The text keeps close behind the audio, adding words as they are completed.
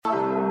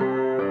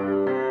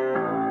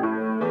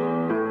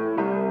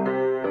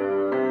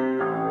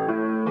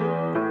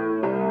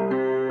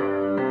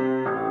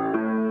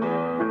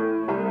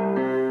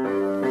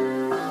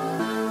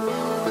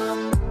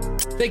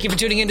Thank you for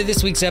tuning into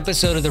this week's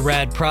episode of the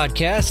RAD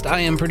Prodcast. I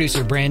am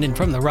producer Brandon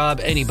from the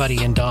Rob,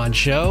 Anybody, and Don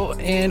show,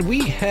 and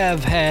we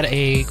have had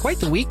quite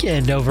the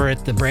weekend over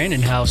at the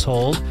Brandon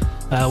household.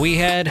 We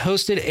had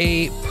hosted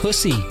a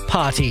pussy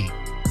potty.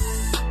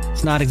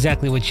 It's not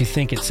exactly what you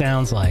think it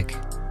sounds like,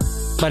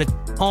 but it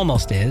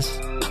almost is.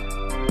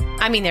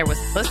 I mean, there was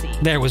pussy.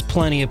 There was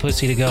plenty of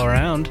pussy to go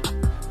around,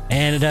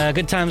 and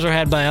good times were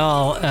had by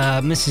all.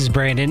 Mrs.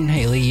 Brandon,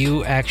 Haley,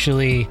 you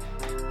actually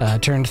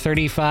turned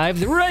 35,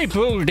 the ripe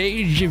old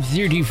age of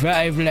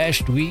 35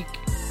 last week.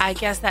 I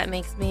guess that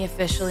makes me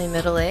officially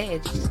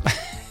middle-aged.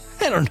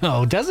 I don't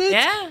know, does it?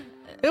 Yeah.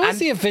 It was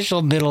the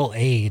official middle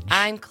age.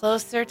 I'm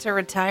closer to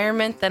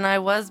retirement than I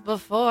was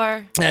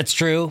before. That's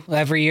true.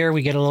 Every year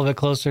we get a little bit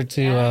closer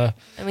to... Yeah.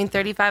 I mean,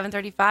 35 and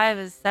 35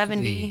 is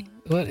 70.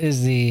 What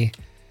is the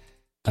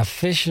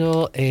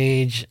official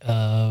age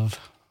of...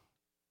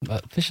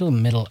 Official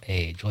middle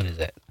age, what is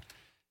it?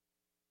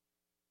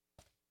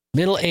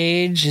 Middle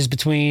age is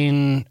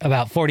between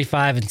about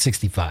 45 and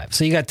 65.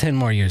 So you got 10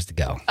 more years to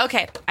go.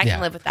 Okay, I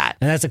can live with that.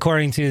 And that's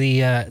according to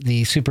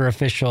the super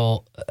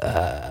official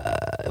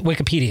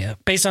Wikipedia,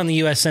 based on the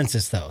U.S.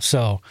 Census, though.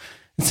 So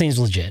it seems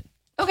legit.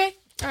 Okay,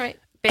 all right.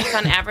 Based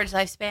on average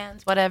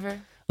lifespans, whatever.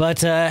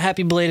 But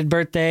happy belated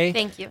birthday.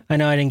 Thank you. I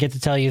know I didn't get to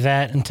tell you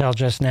that until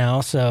just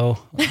now, so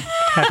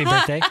happy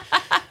birthday.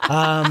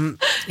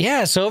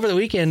 So over the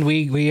weekend,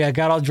 we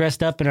got all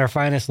dressed up in our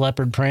finest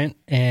leopard print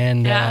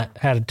and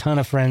had a ton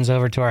of friends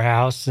over to our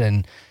house.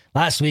 And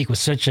last week was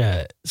such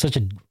a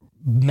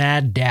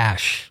mad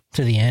dash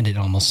to the end, it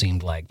almost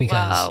seemed like,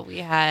 because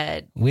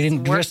we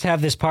didn't just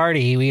have this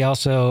party. We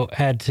also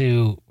had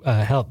to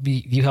help.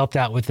 You helped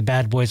out with the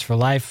Bad Boys for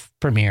Life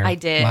premiere. I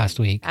did last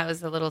week. I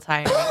was a little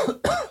tired.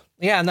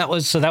 Yeah, and that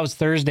was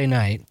Thursday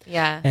night.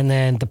 Yeah, and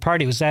then the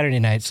party was Saturday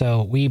night.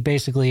 So we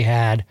basically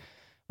had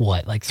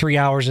 3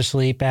 hours of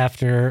sleep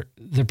after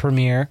the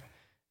premiere,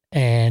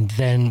 and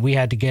then we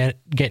had to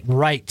get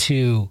right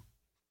to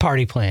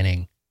party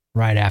planning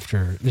right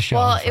after the show.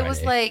 Well, it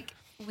was like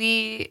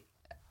we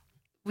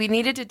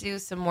needed to do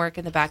some work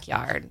in the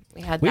backyard.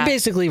 We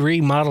basically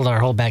remodeled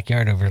our whole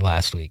backyard over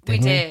last week.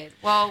 Didn't we? Did.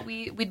 Well,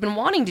 we'd been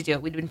wanting to do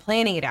it. We'd been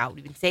planning it out.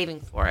 We'd been saving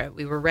for it.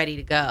 We were ready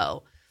to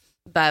go,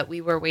 but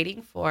we were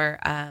waiting for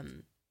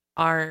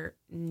our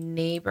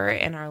neighbor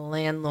and our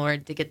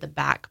landlord to get the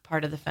back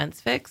part of the fence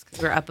fixed because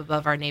we're up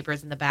above our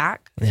neighbors in the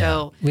back. Yeah.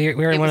 So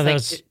we're in one of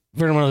those.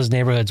 We're in one of those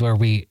neighborhoods where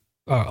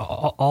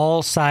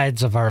all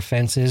sides of our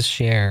fences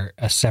share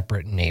a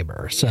separate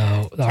neighbor.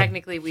 So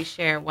technically, we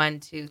share 1,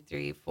 2,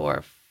 3,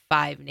 4,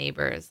 5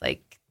 neighbors.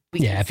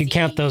 If you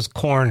count those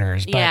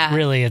corners, but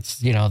really it's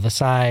the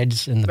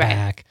sides and the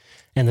back.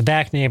 And the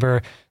back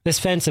neighbor, this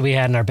fence that we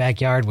had in our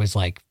backyard was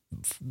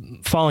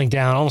falling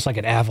down almost like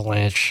an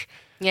avalanche.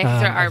 Yeah,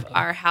 because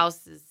our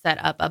house is set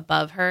up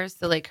above her,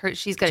 so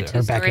she's got a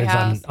 2-story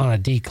house on a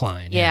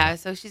decline. Yeah,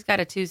 so she's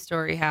got a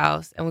 2-story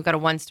house, and we've got a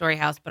 1-story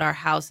house, but our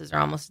houses are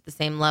almost at the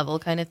same level,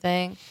 kind of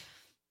thing.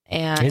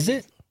 And is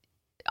it?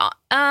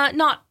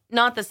 Not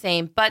the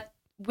same, but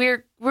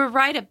we're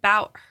right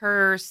about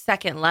her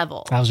second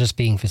level. I was just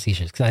being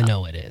facetious because I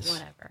know it is.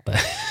 Whatever.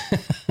 But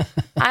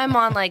I'm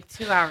on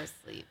 2 hours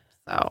sleep,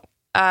 so.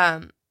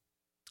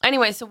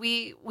 Anyway, so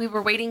we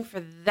were waiting for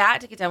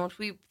that to get done, which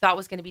we thought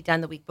was going to be done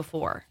the week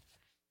before,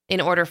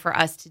 in order for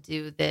us to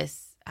do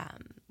this.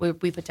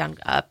 We put down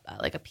a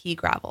pea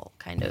gravel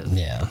kind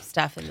of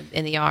stuff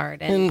in the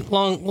yard. And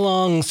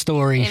long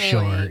story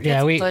short,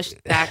 we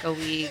pushed back a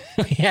week.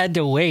 We had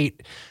to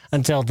wait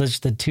until the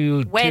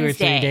 2 or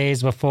 3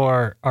 days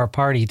before our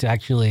party to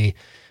actually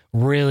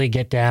really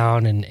get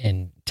down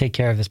and take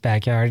care of this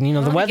backyard. And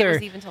the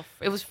weather,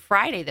 it was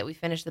Friday that we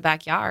finished the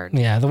backyard.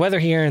 Yeah, the weather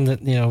here in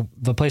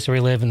the place where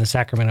we live in the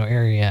Sacramento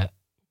area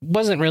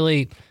wasn't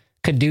really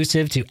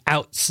conducive to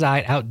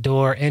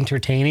outdoor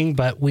entertaining,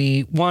 but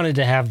we wanted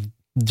to have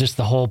just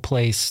the whole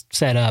place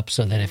set up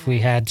so that if we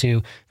had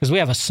to, because we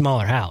have a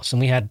smaller house and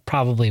we had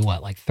probably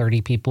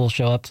 30 people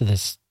show up to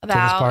this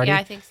party. Yeah,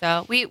 I think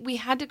so. We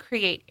had to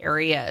create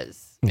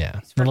areas.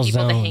 Yeah, for little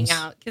people zones. to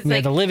hang out. We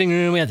had the living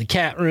room, we had the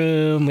cat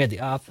room, we had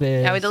the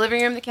office. Yeah, we had the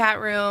living room, the cat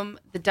room,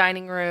 the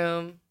dining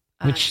room.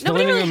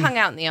 Nobody really hung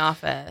out in the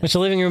office. Which the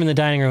living room and the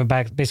dining room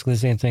are basically the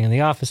same thing, and the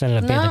office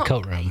ended up being the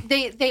coat room.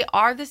 They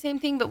are the same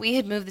thing, but we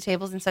had moved the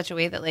tables in such a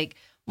way that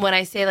when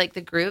I say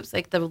the groups,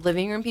 the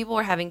living room people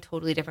were having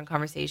totally different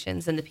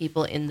conversations than the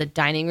people in the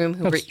dining room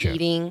who were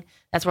eating.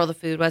 That's where all the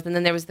food was. And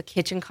then there was the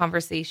kitchen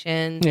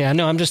conversation. Yeah,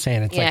 no, I'm just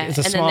saying it's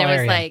a small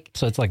area.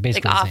 So it's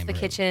basically off the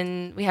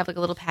kitchen. We have a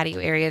little patio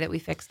area that we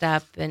fixed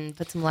up and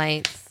put some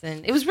lights.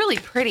 And it was really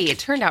pretty. It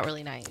turned out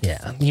really nice.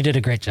 Yeah, you did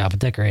a great job of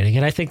decorating.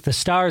 And I think the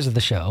stars of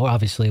the show,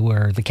 obviously,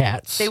 were the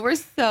cats. They were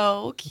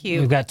so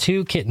cute. We've got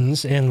 2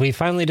 kittens, and we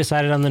finally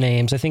decided on the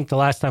names. I think the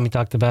last time we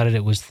talked about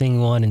it was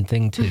Thing 1 and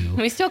Thing 2.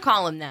 We still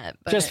call them that.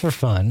 But... just for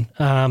fun.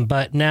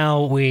 But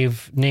now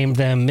we've named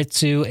them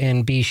Mitsu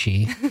and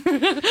Bishi.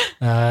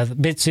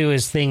 Mitsu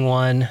is Thing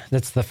 1.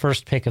 That's the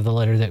first pick of the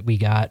litter that we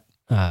got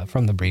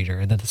from the breeder.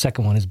 And then the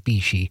second one is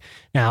Bishi.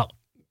 Now,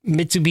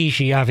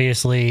 Mitsubishi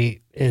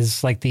obviously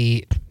is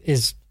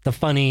the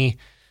funny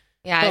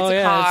Yeah,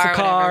 it's a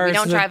car. We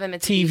don't drive a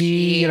Mitsubishi.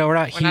 TV, you know, we're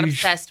not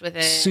obsessed with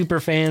it. Super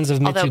fans of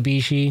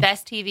Mitsubishi.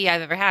 Best TV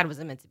I've ever had was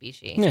a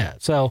Mitsubishi. Yeah,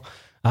 so,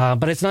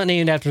 but it's not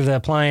named after the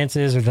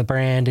appliances or the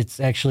brand.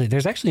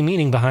 There's actually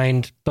meaning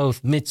behind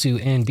both Mitsu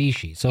and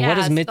Bishi. So what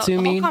does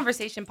Mitsu mean? The whole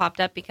conversation popped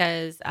up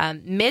because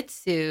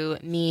Mitsu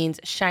means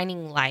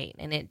shining light,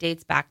 and it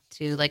dates back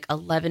to like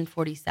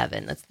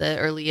 1147. That's the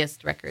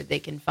earliest record they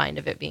can find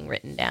of it being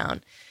written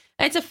down.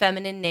 And it's a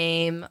feminine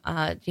name,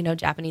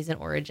 Japanese in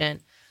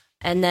origin.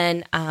 And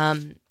then,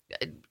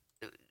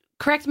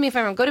 correct me if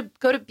I'm wrong. Go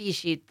to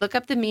Bishi. Look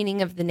up the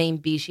meaning of the name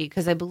Bishi,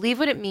 because I believe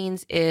what it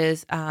means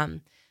is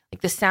like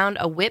the sound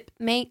a whip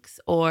makes,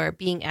 or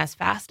being as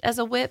fast as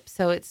a whip.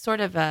 So it's sort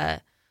of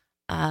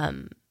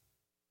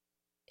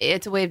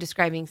it's a way of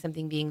describing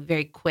something being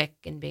very quick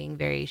and being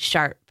very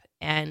sharp.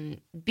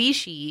 And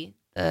Bishi,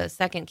 the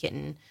second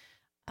kitten,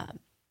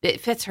 it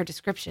fits her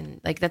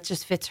description. Like that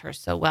just fits her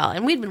so well.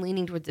 And we'd been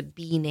leaning towards a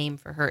B name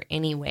for her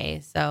anyway,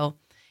 so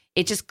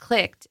it just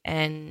clicked,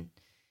 and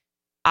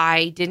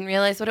I didn't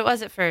realize what it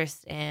was at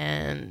first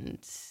and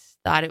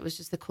thought it was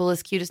just the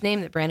coolest, cutest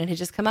name that Brandon had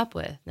just come up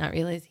with, not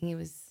realizing he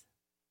was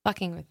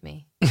fucking with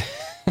me,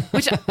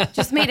 which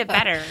just made it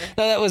better.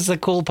 No, that was the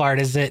cool part,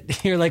 is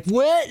that you're like,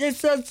 what? That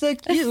sounds so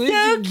cute.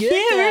 Where'd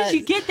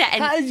you get that?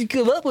 And how did you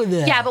come up with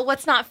that? Yeah, but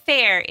what's not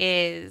fair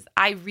is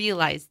I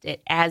realized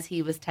it as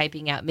he was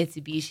typing out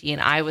Mitsubishi,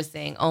 and I was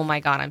saying, oh my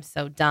God, I'm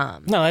so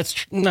dumb.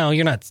 No,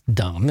 you're not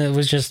dumb. It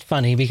was just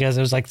funny because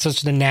it was like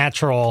such a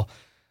natural,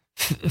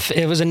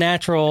 it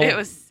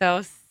was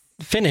so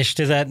finish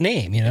to that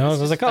name, you know. I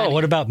was like, funny.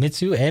 What about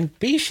Mitsu and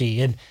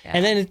Bishi? And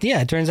then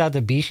it turns out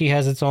that Bishi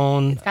has its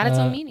own, it's got its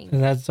own meaning.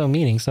 It has its own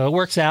meaning, so it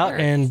works out,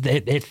 and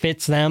it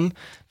fits them.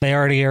 They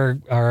already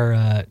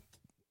are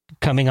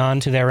coming on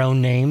to their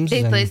own names.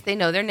 They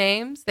know their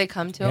names. They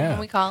come to them when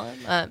we call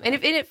them, and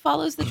it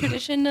follows the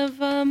tradition of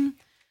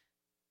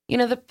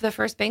the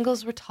first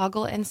Bengals were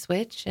Toggle and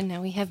Switch, and now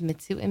we have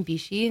Mitsu and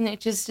Bishi, and it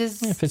just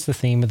is. It fits the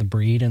theme of the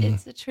breed, and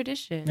it's a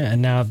tradition. Yeah,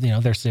 and now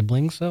they're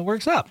siblings, so it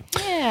works out.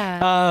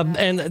 Yeah.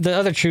 And the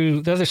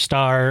other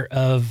star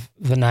of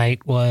the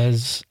night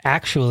was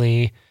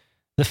actually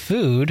the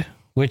food,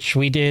 which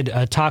we did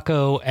a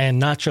taco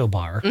and nacho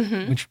bar,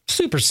 which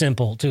super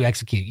simple to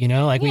execute. You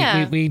know, like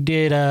we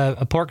did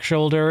a pork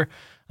shoulder.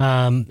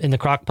 In the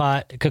crock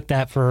pot, cooked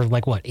that for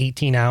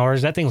 18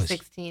 hours. That thing was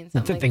 16.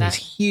 That thing was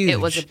huge.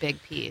 It was a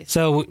big piece.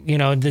 So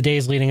the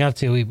days leading up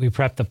to, we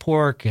prepped the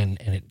pork, and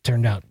it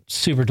turned out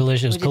super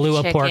delicious,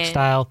 Kahlua pork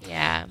style.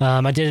 Yeah.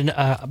 I did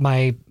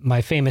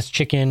my famous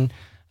chicken,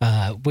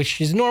 which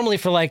is normally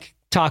for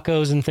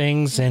tacos and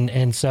things,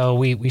 and so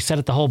we set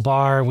up the whole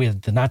bar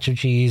with the nacho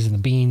cheese and the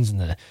beans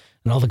and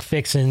all the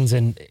fixins,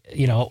 and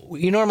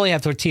you normally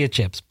have tortilla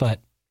chips,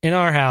 but in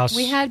our house,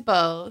 we had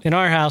both. In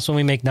our house, when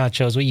we make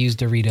nachos, we use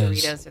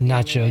Doritos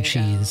nacho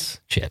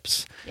cheese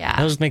chips. Yeah,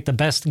 those make the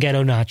best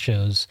ghetto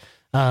nachos.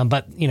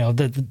 But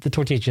the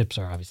tortilla chips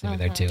are obviously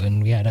there too,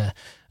 and we had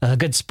a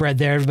good spread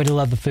there. Everybody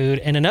loved the food.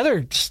 And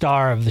another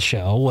star of the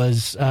show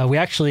was we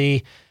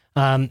actually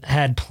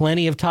had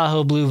plenty of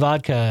Tahoe Blue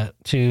vodka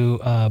to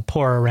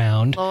pour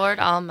around. Lord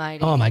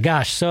Almighty! Oh my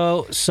gosh,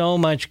 so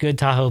much good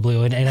Tahoe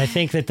Blue, and I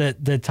think that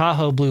the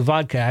Tahoe Blue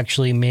vodka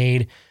actually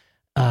made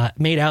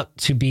out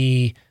to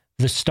be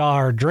the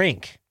star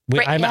drink.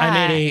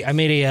 I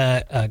made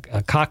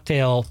a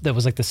cocktail that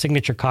was like the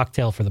signature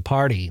cocktail for the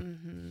party,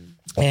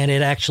 and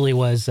it actually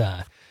was.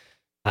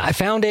 I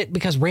found it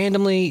because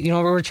randomly, we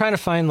were trying to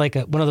find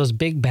one of those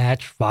big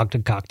batch vodka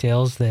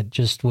cocktails that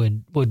just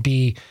would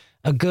be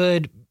a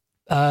good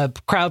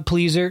crowd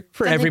pleaser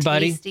for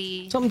everybody.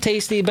 Something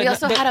tasty. But we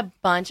also had a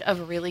bunch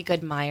of really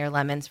good Meyer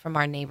lemons from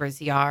our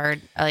neighbor's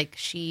yard.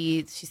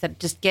 She said,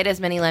 just get as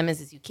many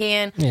lemons as you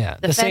can. Yeah,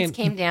 the fence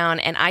came down,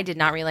 and I did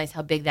not realize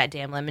how big that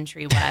damn lemon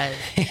tree was.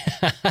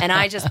 And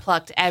I just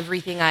plucked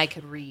everything I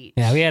could reach.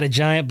 Yeah, we had a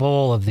giant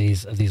bowl of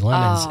these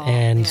lemons,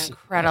 and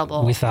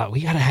incredible. We thought we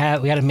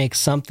gotta make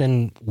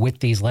something with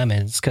these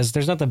lemons, because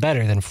there's nothing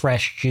better than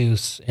fresh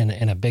juice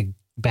in a big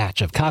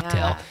batch of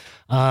cocktail.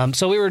 Yeah.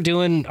 So we were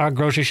doing our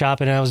grocery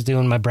shopping, and I was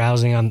doing my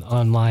browsing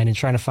online and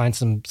trying to find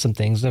some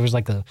things. There was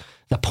the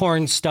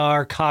porn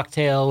star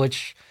cocktail,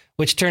 which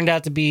turned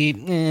out to be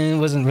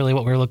wasn't really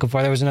what we were looking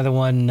for. There was another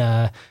one,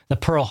 the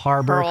Pearl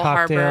Harbor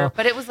cocktail,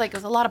 but it was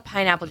a lot of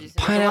pineapple juice,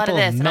 a lot of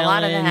this, and a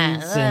lot of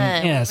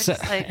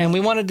that. And we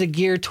wanted to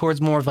gear towards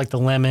more of the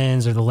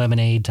lemons or the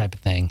lemonade type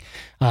of thing.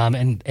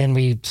 And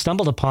we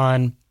stumbled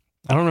upon,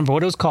 I don't remember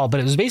what it was called, but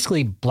it was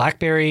basically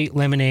blackberry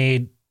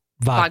lemonade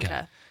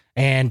vodka.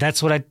 And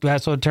that's what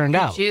it turned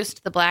out.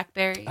 Juiced the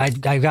blackberries.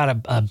 I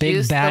got a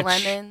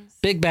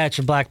big batch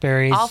of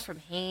blackberries, all from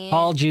hand.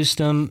 All juiced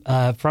them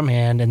from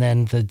hand, and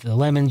then the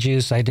lemon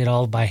juice I did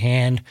all by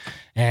hand,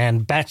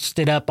 and batched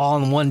it up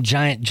all in one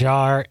giant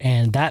jar.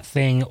 And that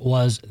thing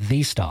was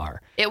the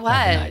star. It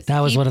was. That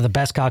was one of the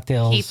best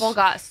cocktails. People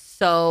got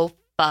so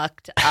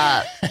fucked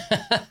up.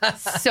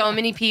 So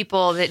many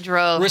people that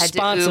drove had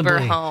to Uber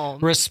home.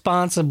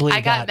 Responsibly,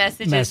 I got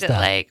messages at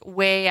like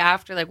way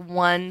after like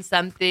 1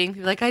 something.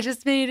 People like, I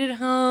just made it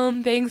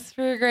home. Thanks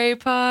for a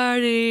great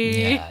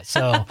party. Yeah.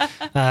 So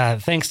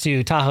thanks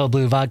to Tahoe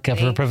Blue Vodka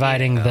for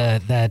providing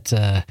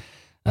the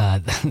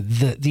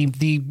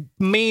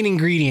main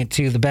ingredient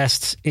to the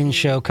best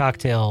in-show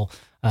cocktail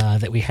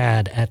that we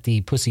had at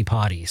the Pussy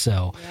Pawty.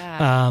 So.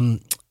 Yeah.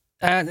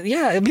 I mean,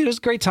 it was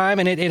a great time,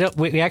 and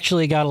we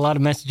actually got a lot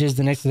of messages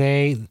the next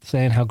day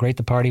saying how great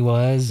the party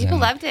was. People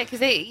loved it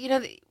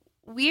because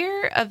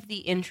we're of the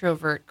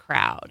introvert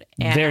crowd.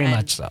 And, very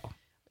much so.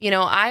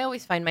 I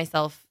always find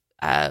myself,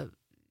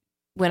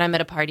 when I'm at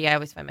a party, I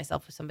always find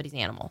myself with somebody's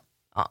animal,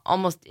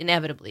 almost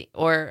inevitably,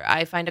 or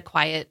I find a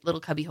quiet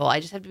little cubbyhole. I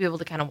just have to be able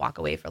to kind of walk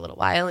away for a little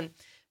while. And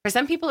for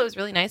some people, it was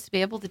really nice to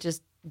be able to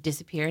just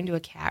disappear into a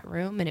cat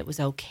room, and it was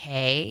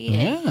okay.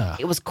 Yeah,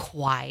 it was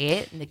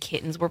quiet, and the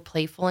kittens were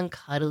playful and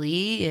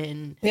cuddly.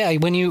 And yeah,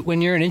 when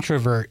you're an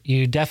introvert,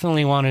 you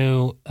definitely want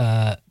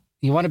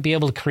to be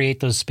able to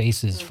create those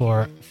spaces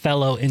for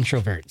fellow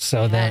introverts,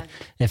 so that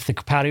if the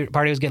party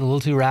was getting a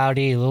little too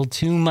rowdy, a little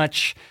too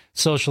much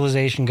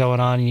socialization going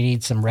on, you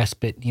need some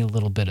respite, you need a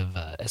little bit of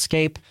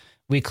escape.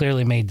 We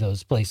clearly made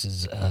those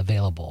places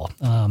available.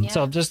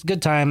 So just a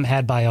good time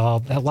had by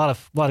all. A lot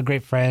of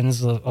great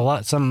friends.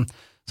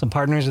 Some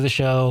partners of the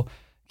show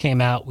came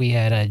out. We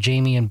had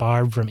Jamie and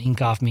Barb from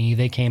Ink Off Me.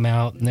 They came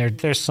out, and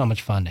they're so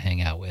much fun to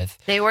hang out with.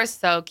 They were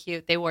so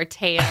cute. They wore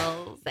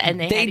tails, and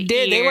they did.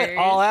 Ears. They went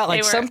all out.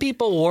 Like some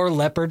people wore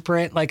leopard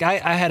print. Like I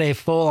had a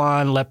full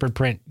on leopard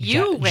print.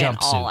 You went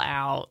jumpsuit. All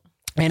out,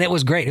 and it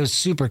was great. It was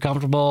super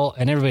comfortable,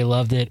 and everybody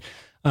loved it.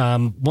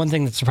 One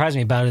thing that surprised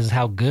me about it is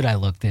how good I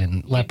looked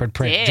in leopard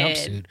print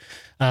jumpsuit.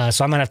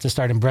 So I'm going to have to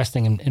start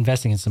investing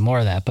in some more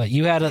of that. But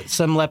you had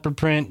some leopard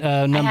print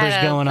numbers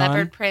going on.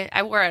 Leopard print.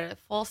 I wore a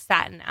full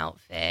satin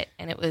outfit,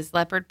 and it was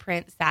leopard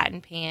print satin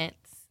pants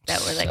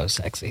that were like so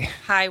sexy,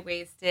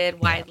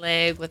 high-waisted, wide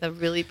leg with a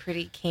really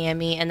pretty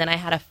cami. And then I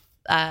had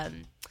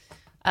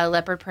a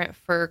leopard print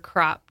fur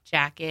crop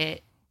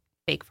jacket.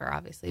 Fake fur,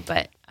 obviously,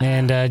 but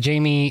and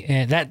Jamie,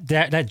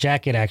 that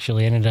jacket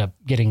actually ended up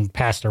getting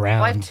passed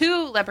around. Well, I have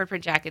 2 leopard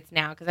print jackets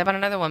now because I bought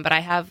another one, but I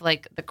have I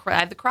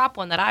have the crop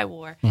one that I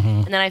wore,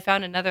 and then I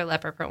found another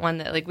leopard print one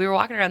that we were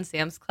walking around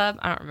Sam's Club.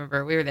 I don't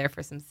remember. We were there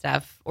for some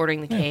stuff,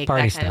 ordering the cake,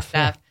 party that kind of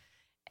stuff.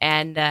 Yeah.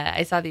 And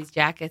I saw these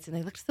jackets, and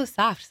they looked so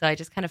soft. So I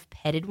just kind of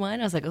petted one.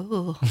 I was like,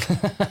 ooh.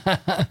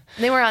 And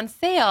they were on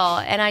sale,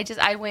 and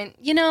I went,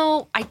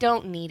 I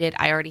don't need it.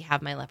 I already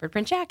have my leopard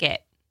print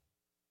jacket.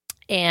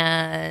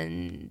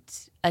 And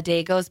a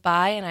day goes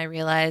by, and I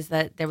realized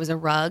that there was a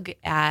rug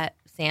at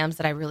Sam's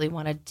that I really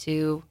wanted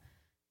to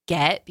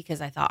get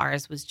because I thought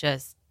ours was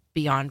just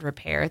beyond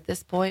repair at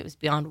this point. It was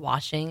beyond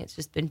washing. It's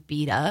just been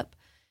beat up.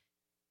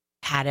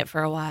 Had it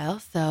for a while.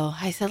 So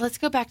I said, let's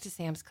go back to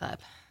Sam's Club.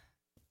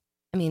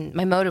 I mean,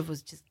 my motive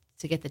was just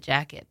to get the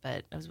jacket,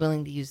 but I was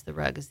willing to use the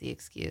rug as the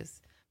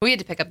excuse. We had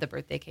to pick up the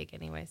birthday cake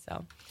anyway,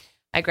 so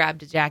I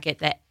grabbed a jacket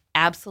that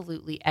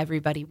absolutely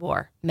everybody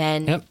wore,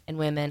 men and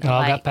women.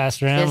 All got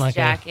passed around like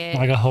a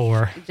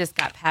whore. It just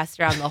got passed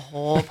around the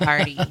whole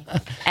party,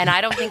 and I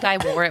don't think I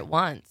wore it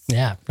once.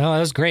 Yeah, no, that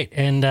was great.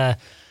 And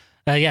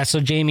so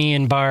Jamie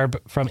and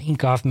Barb from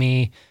Ink Off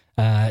Me,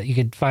 you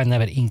could find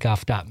them at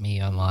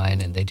inkoff.me online,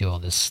 and they do all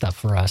this stuff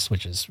for us,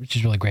 which is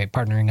really great,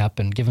 partnering up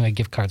and giving away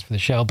gift cards for the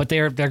show. But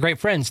they're great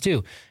friends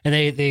too, and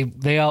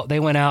they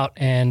went out,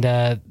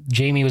 and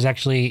Jamie was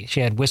she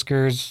had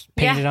whiskers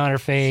painted on her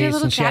face,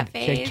 and she had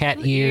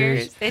cat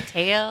ears, the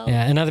tail.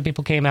 Yeah, and other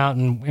people came out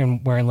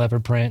and wearing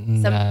leopard print,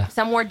 and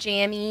some wore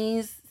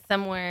jammies.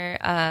 Some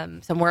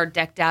were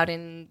decked out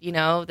in,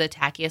 the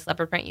tackiest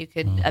leopard print you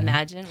could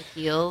imagine, with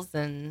heels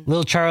and...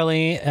 Little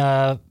Charlie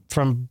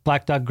from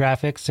Black Dog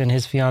Graphics and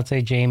his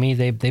fiance Jamie,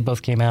 they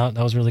both came out.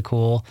 That was really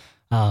cool.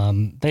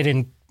 They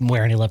didn't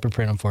wear any leopard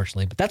print,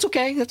 unfortunately, but that's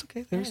okay.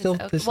 They were still...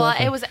 Okay. Well,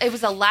 it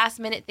was a last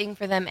minute thing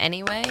for them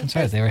anyway. That's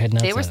right. They were heading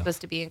out. They were supposed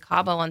to be in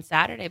Cabo on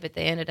Saturday, but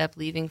they ended up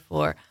leaving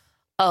for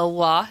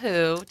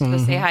Oahu to go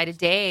say hi to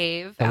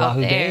Dave out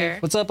there.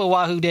 Dave. What's up,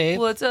 Oahu Dave?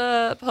 What's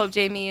up? Hope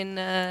Jamie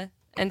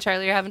and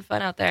Charlie are having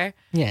fun out there.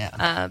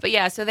 Yeah. But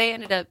yeah, so they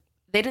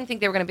didn't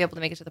think they were going to be able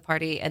to make it to the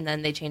party, and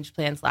then they changed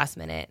plans last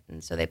minute,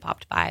 and so they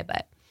popped by.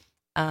 But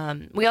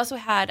we also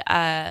had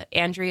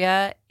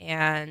Andrea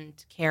and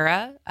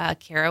Kara.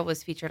 Kara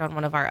was featured on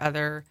one of our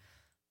other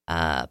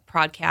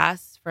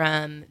podcasts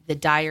from the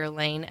Dyer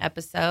Lane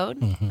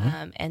episode.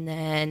 And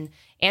then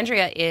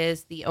Andrea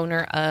is the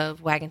owner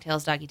of Wagon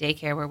Tails Doggy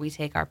Daycare, where we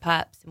take our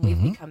pups, and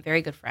we've become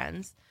very good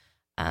friends.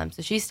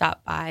 So she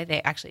stopped by.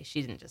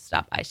 She didn't just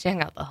stop by. She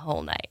hung out the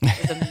whole night.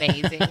 It was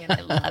amazing, and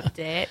I loved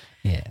it.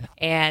 Yeah.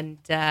 And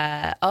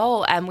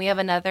and we have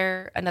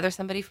another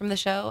somebody from the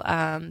show.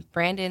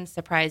 Brandon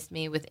surprised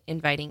me with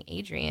inviting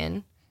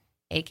Adrian,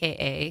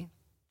 aka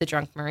the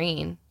Drunk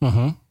Marine,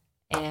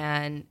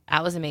 and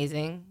that was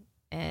amazing.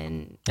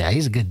 And yeah,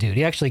 he's a good dude.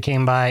 He actually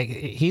came by.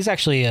 He's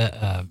actually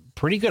a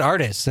pretty good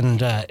artist,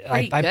 and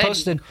I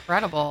posted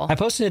incredible. I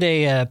posted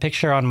a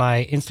picture on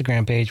my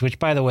Instagram page, which,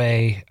 by the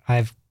way,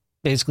 I've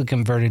basically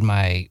converted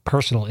my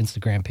personal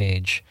Instagram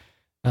page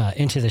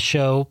into the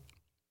show,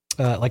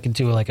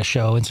 into a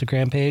show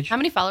Instagram page. How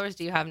many followers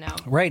do you have now?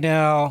 Right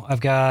now,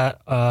 I've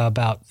got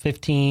about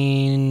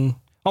 15,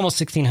 almost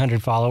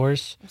 1,600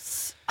 followers.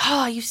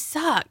 Oh, you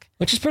suck.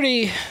 Which is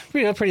pretty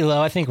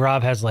low. I think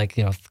Rob has a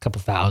couple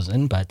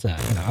thousand, but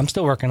I'm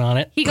still working on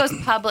it. He goes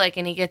public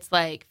and he gets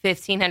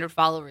 1,500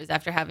 followers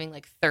after having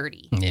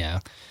 30. Yeah.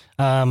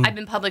 I've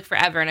been public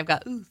forever and I've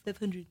got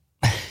 500.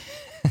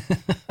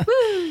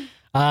 Woo!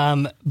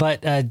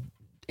 But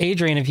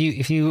Adrian,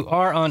 if you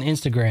are on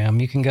Instagram,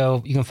 you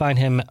can find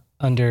him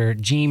under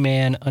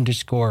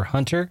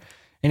gman_hunter,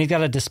 and he's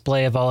got a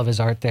display of all of his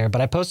art there. But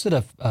I posted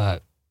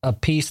a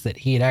piece that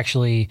he had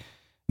actually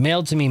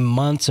mailed to me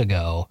months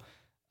ago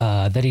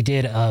that he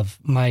did of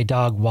my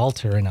dog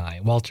Walter and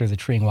I, Walter the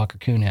treeing Walker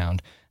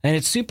Coonhound. And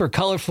it's super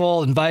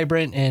colorful and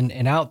vibrant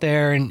and out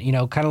there, and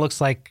kind of looks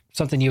like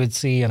something you would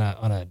see on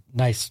a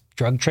nice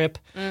drug trip.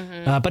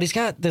 Mm-hmm. But he's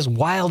got this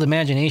wild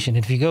imagination.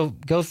 If you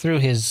go through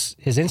his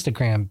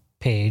Instagram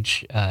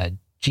page,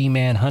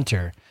 G-Man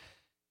Hunter,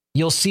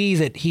 you'll see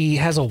that he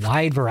has a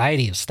wide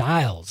variety of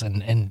styles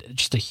and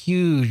just a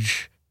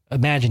huge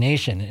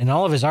imagination, and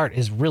all of his art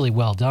is really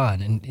well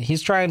done. And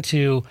he's trying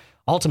to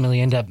ultimately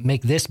end up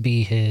make this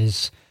be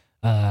his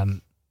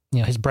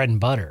his bread and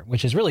butter,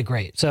 which is really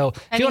great. So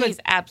he's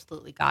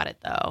absolutely got it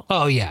though.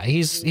 Oh yeah,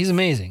 he's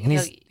amazing, and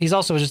he's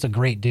also just a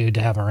great dude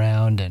to have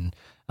around, and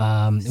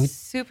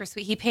super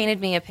sweet. He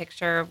painted me a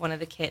picture of one of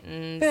the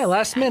kittens. Yeah,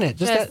 last minute,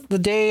 just the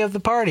day of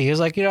the party. He was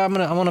like, I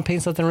want to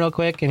paint something real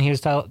quick, and he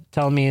was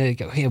telling me,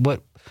 hey,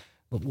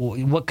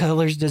 what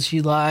colors does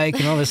she like,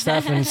 and all this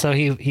stuff. And so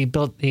he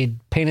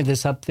painted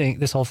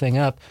this whole thing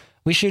up.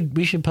 We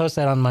should post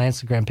that on my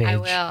Instagram page. I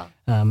will.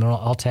 And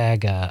I'll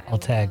tag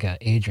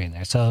Adrian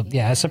there. So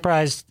yeah, I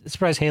surprised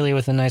Haley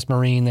with a nice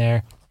marine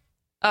there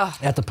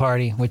at the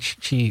party, which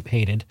she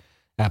hated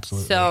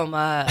absolutely so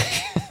much.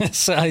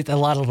 So a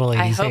lot of the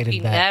ladies hated that. I hope he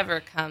never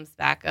comes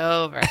back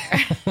over.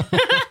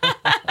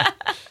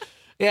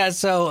 Yeah,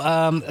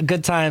 so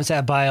good times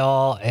had by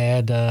all,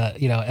 and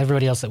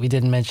everybody else that we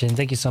didn't mention.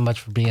 Thank you so much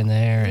for being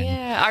there. And,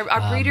 yeah,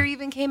 our breeder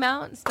even came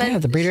out and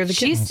spent. The breeder of the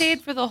kittens. She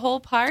stayed for the whole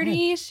party.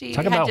 Yeah. She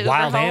talk about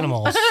wild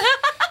animals.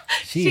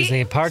 She is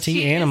a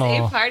party animal.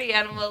 She is a party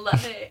animal.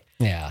 Love it.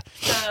 Yeah.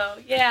 So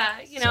yeah,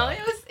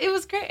 it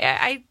was great.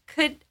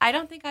 I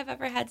don't think I've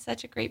ever had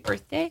such a great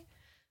birthday.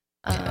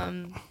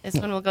 This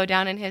one will go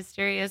down in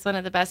history as one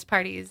of the best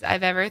parties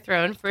I've ever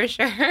thrown, for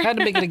sure. Had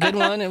to make it a good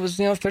one. It was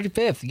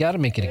 35th. You got to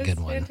make it a good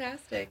one.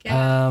 Fantastic.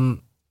 Yeah.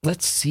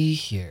 Let's see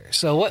here.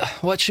 So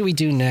what should we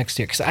do next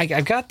here? Because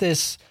I've got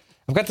this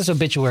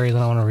obituary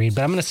that I want to read,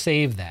 but I'm going to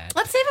save that.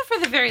 Let's save it for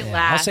the very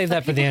last. I'll save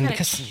that for the end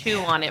because chew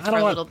on it for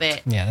a little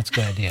bit. Yeah, that's a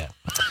good idea.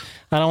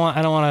 I don't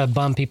want to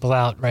bum people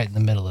out right in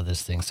the middle of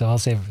this thing, so I'll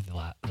save it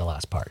for the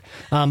last part.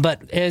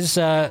 But as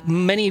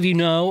many of you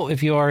know,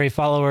 if you are a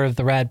follower of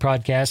the RAD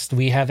Prodcast,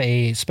 we have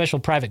a special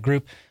private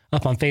group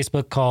up on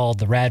Facebook called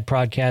the RAD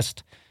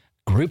Prodcast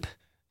Group.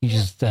 You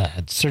just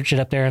search it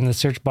up there in the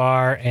search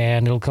bar,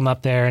 and it'll come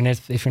up there. And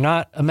if you're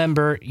not a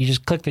member, you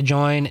just click to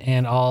join,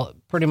 and I'll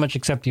pretty much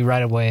accept you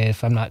right away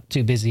if I'm not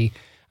too busy.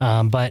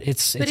 But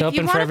it's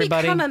open for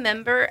everybody. If you want to become a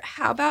member,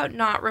 how about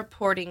not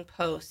reporting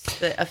posts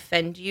that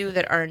offend you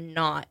that are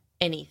not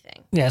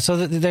anything? Yeah,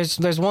 so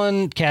there's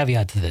one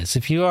caveat to this.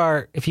 If you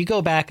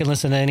go back and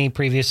listen to any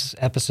previous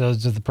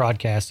episodes of the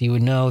podcast, you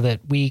would know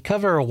that we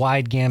cover a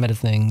wide gamut of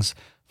things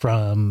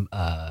from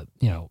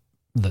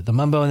the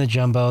mumbo and the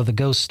jumbo, the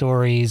ghost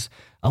stories,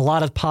 a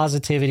lot of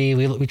positivity.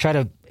 We try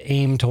to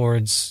aim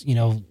towards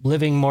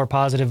living more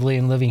positively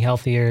and living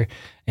healthier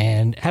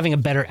and having a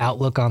better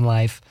outlook on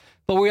life.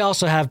 But we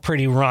also have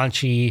pretty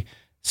raunchy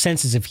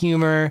senses of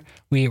humor.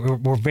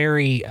 We're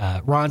very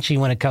raunchy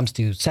when it comes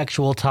to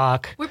sexual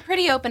talk. We're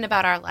pretty open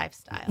about our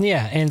lifestyle.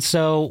 Yeah, and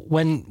so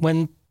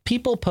when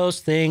people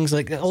post things,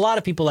 like a lot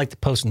of people like to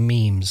post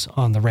memes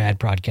on the RAD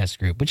Prodcast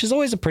group, which is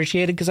always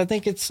appreciated because I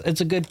think it's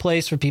a good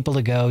place for people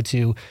to go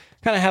to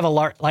kind of have a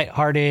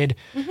lighthearted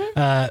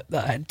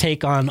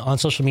take on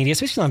social media,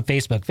 especially on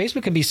Facebook.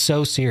 Facebook can be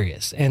so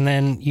serious. And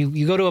then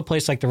you go to a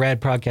place like the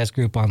RAD Prodcast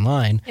group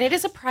online. And it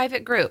is a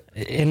private group.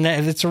 And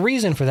it's a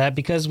reason for that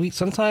because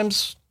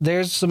sometimes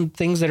there's some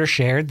things that are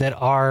shared that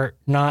are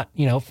not,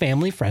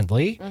 family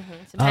friendly. Mm-hmm.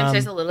 Sometimes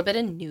there's a little bit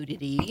of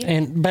nudity.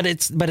 But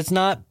it's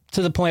not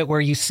to the point where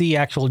you see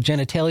actual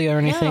genitalia or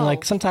anything. No.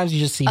 Like sometimes you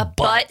just see butts.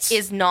 Butt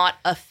is not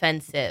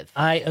offensive.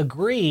 I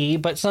agree,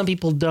 but some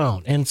people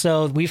don't. And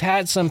so we've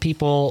had some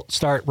people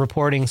start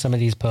reporting some of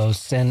these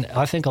posts, and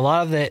I think a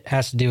lot of it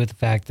has to do with the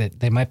fact that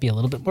they might be a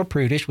little bit more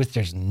prudish, which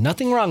there's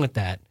nothing wrong with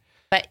that.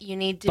 But you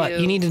need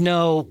to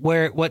know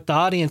what the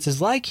audience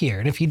is like here.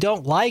 And if you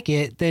don't like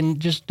it, then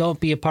just don't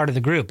be a part of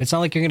the group. It's not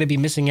like you're going to be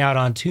missing out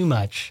on too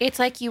much. It's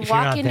like you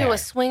walk into a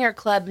swinger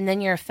club and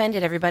then you're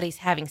offended everybody's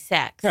having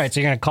sex. All right, so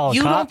you're going to call the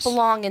cops? You don't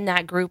belong in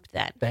that group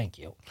then. Thank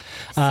you.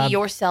 See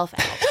yourself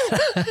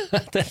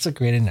out. That's a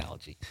great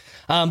analogy.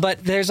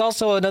 But there's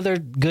also another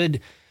good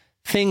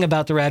thing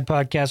about the RAD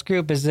podcast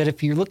group is that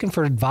if you're looking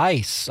for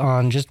advice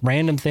on just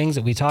random things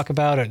that we talk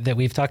about or that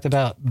we've talked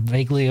about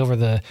vaguely over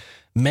the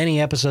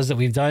many episodes that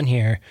we've done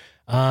here,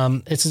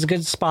 it's a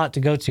good spot to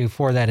go to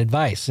for that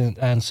advice.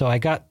 And so I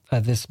got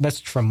this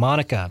message from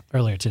Monica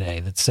earlier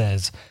today that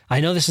says, I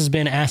know this has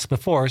been asked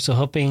before, so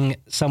hoping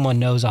someone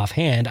knows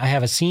offhand. I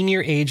have a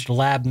senior-aged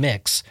lab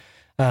mix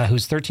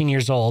who's 13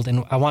 years old,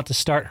 and I want to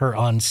start her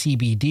on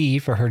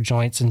CBD for her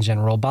joints and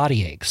general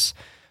body aches.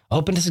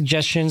 Open to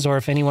suggestions, or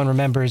if anyone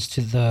remembers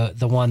to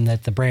the one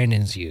that the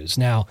Brandons use.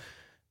 Now,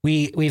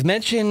 we've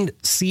mentioned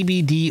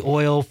CBD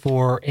oil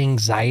for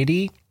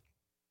anxiety,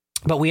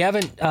 but we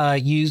haven't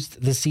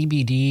used the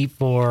CBD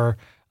for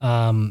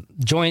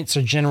joints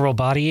or general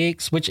body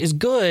aches, which is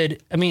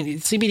good. I mean,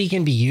 CBD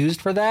can be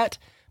used for that,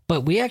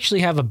 but we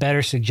actually have a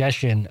better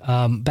suggestion.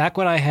 Back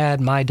when I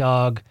had my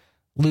dog,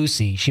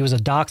 Lucy, she was a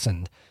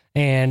dachshund,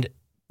 and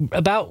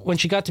about when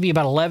she got to be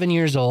about 11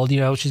 years old,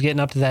 she's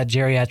getting up to that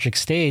geriatric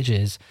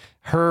stages,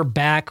 her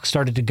back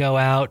started to go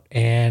out,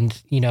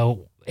 and,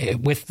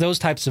 with those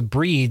types of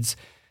breeds,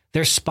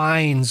 their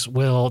spines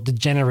will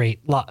degenerate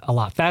a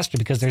lot faster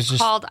because there's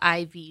just called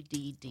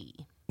IVDD.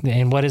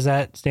 And what does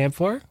that stand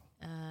for?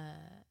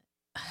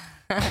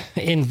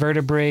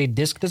 Invertebrate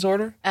disc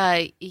disorder?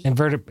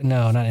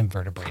 No, not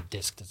invertebrate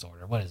disc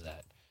disorder. What is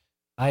that?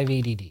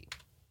 IVDD.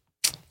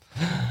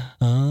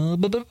 Yeah,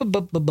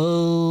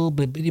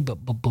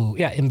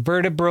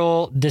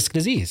 invertebral disc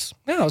disease.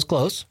 Yeah, that was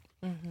close.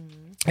 Mm-hmm.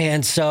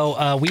 And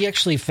so we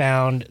actually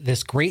found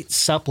this great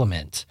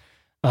supplement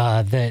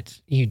that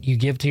you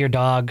give to your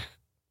dog,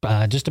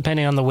 just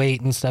depending on the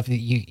weight and stuff.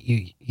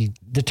 You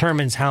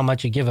determines how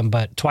much you give them.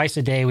 But twice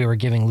a day we were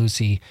giving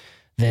Lucy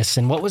this.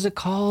 And what was it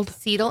called?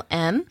 Cetyl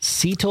M.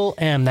 Cetyl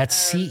M. That's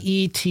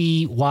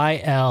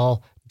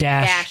CETYL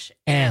 -M.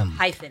 -M.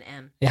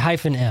 Yeah,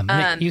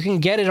 -M. You can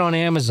get it on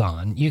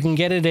Amazon. You can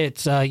get it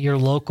at your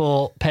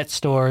local pet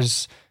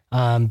stores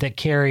that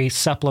carry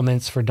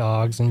supplements for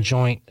dogs and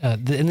joint.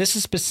 And this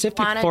is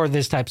specific for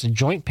this types of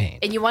joint pain.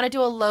 And you want to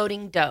do a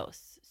loading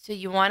dose. So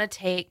you want to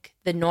take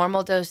the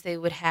normal dose they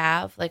would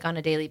have like on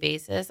a daily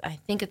basis. I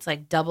think it's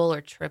like double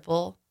or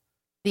triple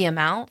the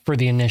amount. For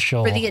the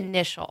initial.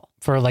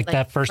 For like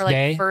that first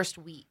day? First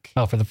week.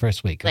 Oh, for the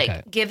first week. Okay.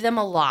 Like give them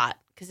a lot.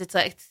 Because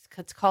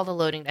it's called a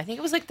loading. I think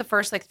it was like the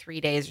first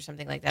 3 days or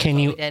something like that. Can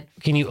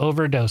you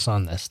overdose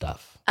on this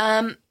stuff?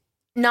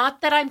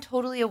 Not that I'm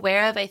totally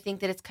aware of. I think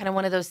that it's kind of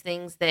one of those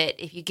things that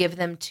if you give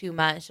them too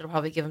much, it'll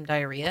probably give them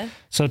diarrhea.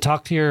 So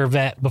talk to your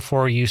vet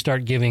before you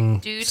start giving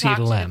Cetyl M. Talk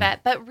to the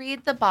vet, but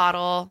read the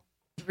bottle.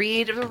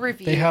 Read the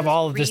reviews. They have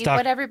all of this. Read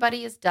what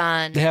everybody has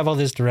done. They have all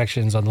these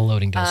directions on the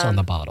loading dose on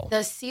the bottle. The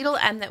Cetyl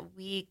M that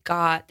we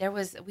got,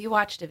 we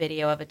watched a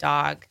video of a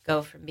dog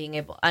go from being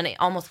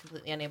almost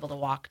completely unable to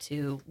walk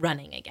to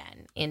running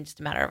again in just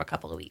a matter of a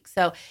couple of weeks.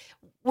 So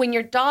when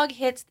your dog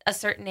hits a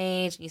certain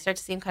age and you start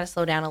to see him kind of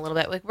slow down a little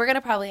bit, we're going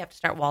to probably have to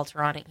start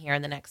Walter on it here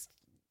in the next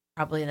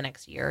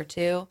year or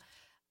two.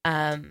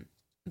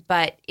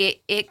 But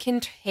it can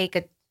take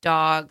a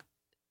dog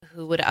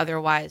who would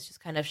otherwise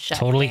just kind of shut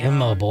totally down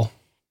immobile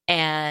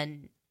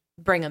and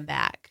bring them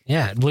back.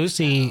 Yeah,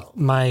 Lucy,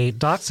 my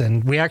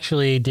dachshund, we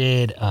actually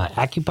did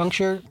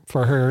acupuncture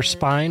for her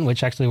spine,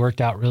 which actually worked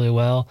out really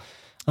well.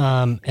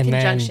 In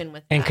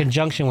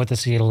conjunction with the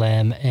Cetyl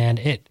M, and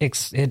it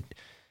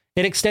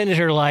extended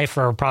her life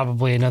for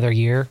probably another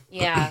year.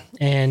 Yeah,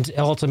 and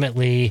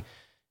ultimately,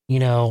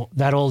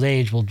 that old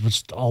age will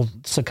just all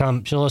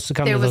succumb. She'll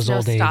succumb to those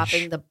old age. There was no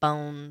stopping the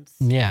bones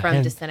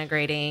from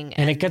disintegrating.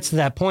 And it gets to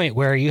that point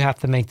where you have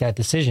to make that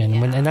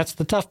decision, and that's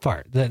the tough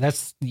part.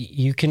 That's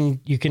you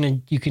can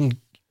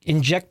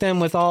inject them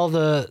with all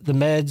the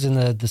meds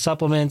and the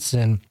supplements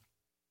and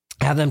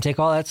have them take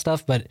all that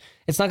stuff, but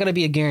it's not going to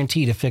be a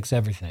guarantee to fix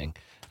everything.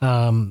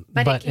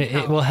 But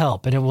it will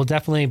help, and it will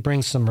definitely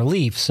bring some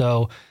relief.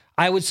 So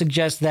I would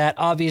suggest that,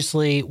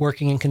 obviously,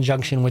 working in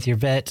conjunction with your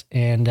vet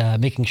and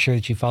making sure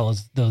that you follow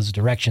those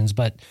directions.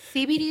 But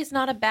CBD is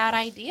not a bad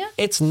idea.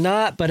 It's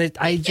not, but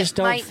I just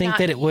don't think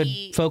that it would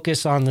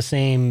focus on the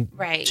same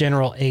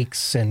general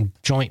aches and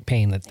joint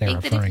pain that they're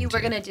referring to. I think that if you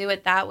were going to do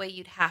it that way,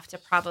 you'd have to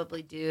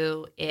probably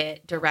do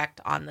it direct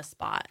on the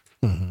spot.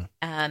 Mm-hmm.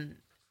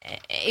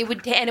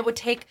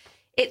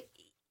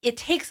 It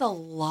takes a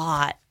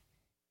lot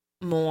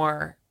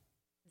more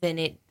than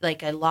a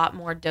lot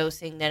more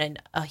dosing than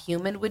a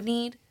human would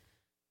need.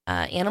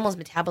 Animals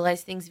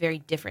metabolize things very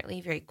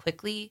differently, very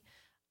quickly.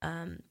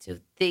 So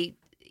a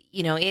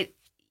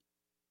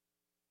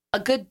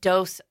good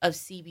dose of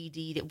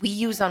CBD that we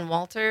use on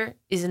Walter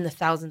is in the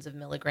thousands of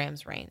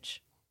milligrams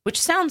range, which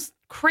sounds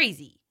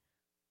crazy,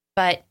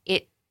 but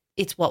it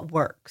it's what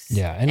works.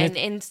 Yeah.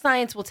 And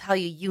science will tell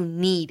you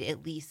need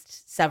at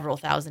least several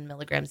thousand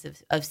milligrams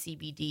of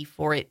CBD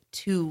for it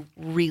to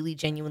really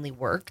genuinely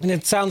work. And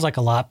it sounds like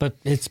a lot, but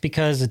it's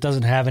because it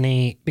doesn't have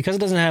any of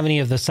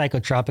the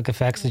psychotropic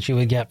effects that you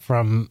would get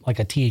from like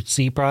a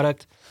THC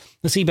product.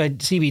 The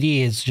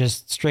CBD is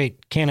just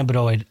straight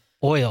cannabinoid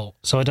oil,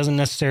 so it doesn't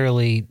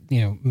necessarily,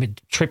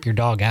 trip your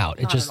dog out.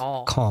 It just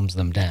calms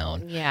them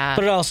down. Yeah.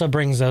 But it also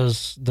brings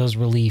those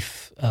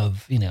relief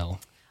of,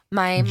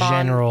 my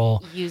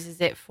general... mom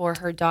uses it for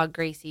her dog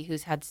Gracie,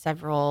 who's had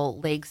several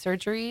leg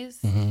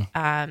surgeries.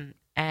 Mm-hmm.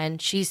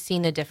 And she's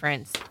seen a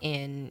difference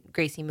in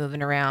Gracie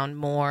moving around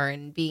more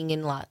and being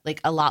in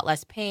a lot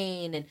less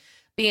pain, and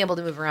being able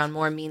to move around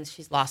more means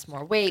she's lost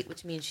more weight,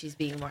 which means she's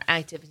being more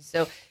active. And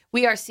so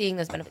we are seeing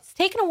those benefits. It's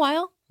taken a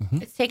while.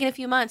 Mm-hmm. It's taken a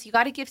few months. You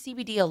got to give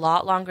CBD a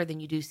lot longer than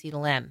you do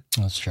Cetyl M.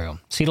 That's true.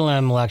 Cetyl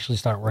M will actually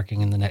start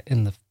working in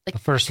the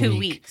first 2 week.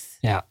 weeks.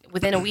 Yeah.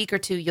 Within a week or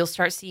two, you'll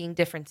start seeing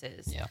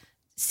differences. Yeah.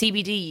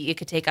 CBD, it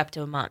could take up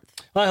to a month.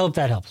 Well, I hope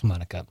that helps,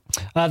 Monica.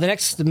 The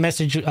next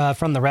message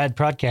from the RAD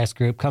Prodcast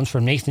group comes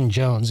from Nathan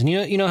Jones. And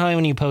you know how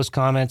when you post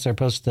comments or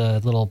post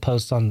little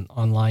posts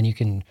online, you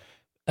can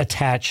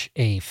attach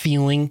a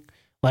feeling,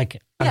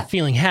 like I'm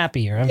feeling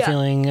happy or I'm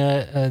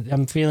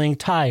feeling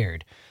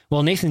tired.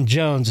 Well, Nathan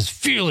Jones is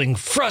feeling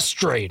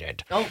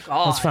frustrated. Oh,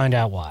 God. Let's find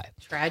out why.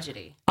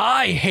 Tragedy.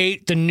 I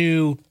hate the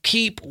new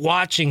keep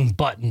watching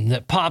button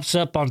that pops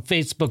up on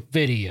Facebook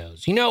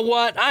videos. You know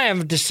what? I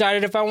haven't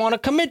decided if I want to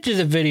commit to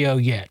the video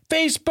yet.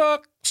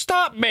 Facebook,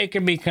 stop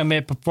making me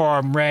commit before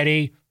I'm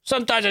ready.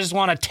 Sometimes I just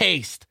want to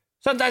taste.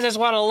 Sometimes I just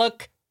want to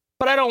look,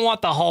 but I don't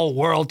want the whole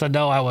world to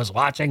know I was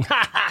watching.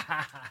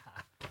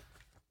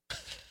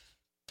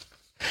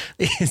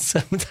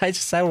 Sometimes I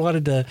just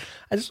wanted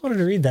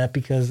to read that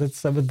because that's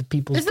some of the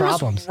people's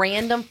problems. This is the most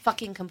random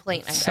fucking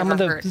complaint I've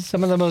ever heard.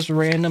 Some of the most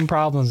random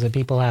problems that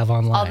people have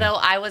online. Although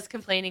I was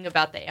complaining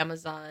about the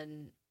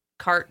Amazon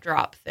cart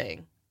drop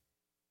thing.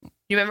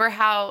 You remember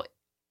how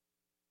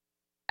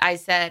I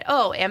said,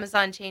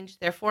 Amazon changed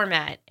their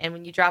format, and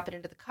when you drop it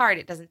into the cart,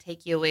 it doesn't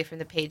take you away from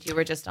the page you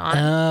were just on.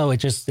 Oh,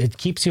 it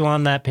keeps you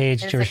on that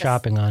page that you were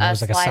shopping on. It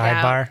was like a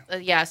sidebar.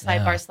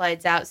 Sidebar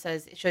slides out,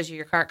 it shows you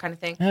your cart kind of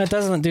thing. It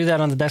doesn't do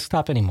that on the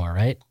desktop anymore,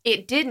 right?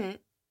 It didn't,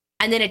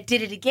 and then it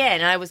did it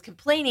again, and I was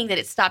complaining that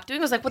it stopped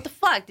doing it. I was like, what the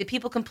fuck? Did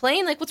people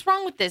complain? Like, what's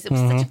wrong with this? It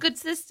was such a good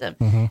system.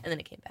 Mm-hmm. And then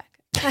it came back.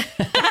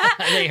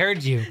 They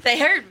heard you. They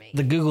heard me.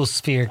 The Google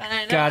sphere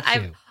got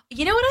you.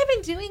 You know what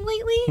I've been doing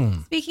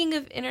lately? Speaking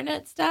of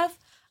internet stuff,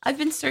 I've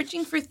been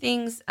searching for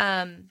things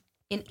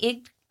in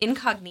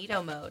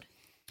incognito mode.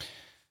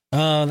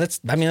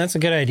 That's a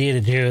good idea to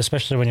do,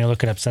 especially when you're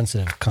looking up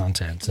sensitive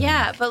content.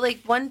 Yeah, but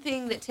one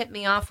thing that tipped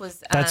me off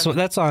was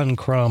that's on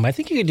Chrome. I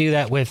think you could do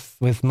that with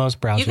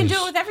most browsers. You can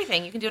do it with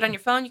everything. You can do it on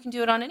your phone. You can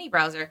do it on any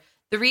browser.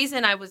 The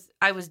reason I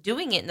was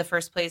doing it in the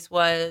first place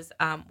was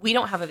we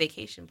don't have a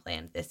vacation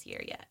planned this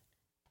year yet.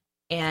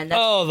 And the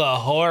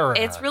horror.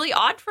 It's really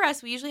odd for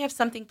us. We usually have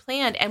something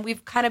planned, and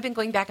we've kind of been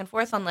going back and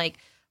forth on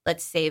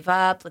let's save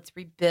up, let's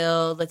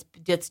rebuild,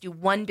 let's do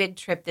one big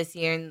trip this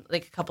year and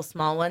a couple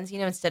small ones,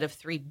 instead of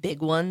 3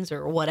 big ones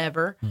or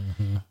whatever.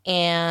 Mm-hmm.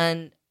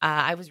 And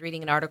I was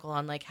reading an article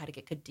on how to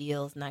get good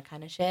deals and that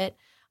kind of shit.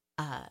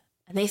 And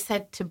they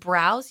said to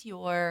browse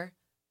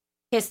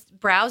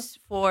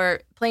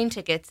for plane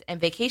tickets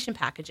and vacation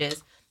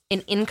packages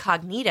in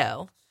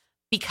incognito,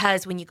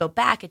 because when you go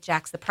back, it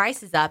jacks the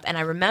prices up. And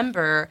I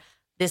remember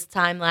this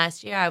time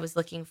last year, I was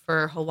looking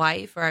for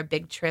Hawaii for our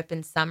big trip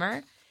in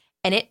summer,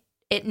 and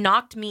it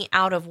knocked me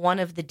out of one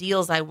of the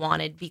deals I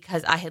wanted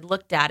because I had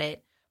looked at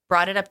it,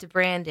 brought it up to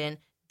Brandon,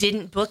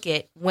 didn't book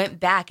it, went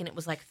back, and it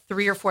was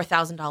 $3,000 or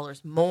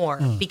 $4,000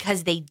 more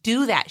because they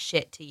do that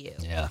shit to you.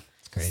 Yeah.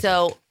 Crazy.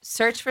 So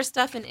search for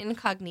stuff in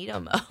incognito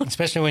mode.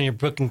 Especially when you're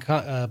booking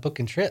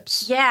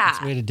trips. Yeah. That's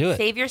the way to do it.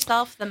 Save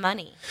yourself the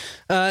money.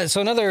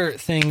 So another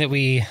thing that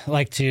we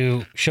like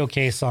to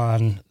showcase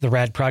on the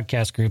RAD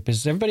Prodcast group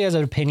is everybody has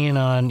an opinion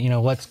on,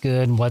 what's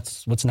good and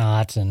what's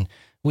not. And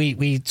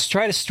we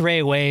try to stray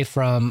away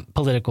from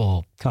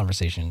political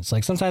conversations.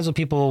 Sometimes when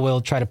people will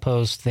try to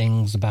post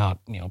things about,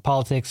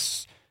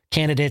 politics,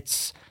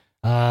 candidates,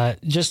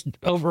 just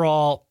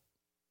overall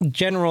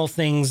general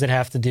things that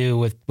have to do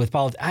with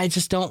politics. I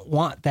just don't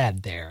want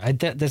that there.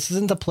 This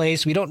isn't the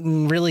place. We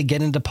don't really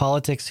get into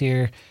politics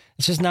here.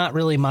 It's just not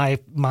really my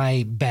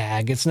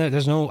bag.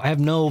 I have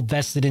no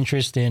vested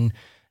interest in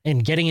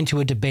getting into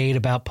a debate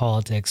about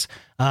politics.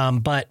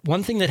 But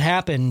one thing that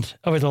happened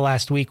over the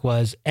last week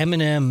was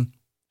Eminem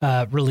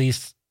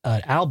released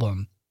an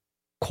album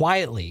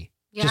quietly,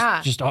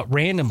 just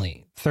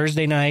randomly,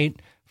 Thursday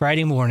night,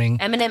 Friday morning.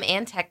 Eminem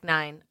and Tech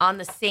Nine on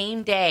the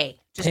same day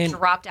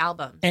dropped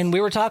albums. And we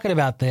were talking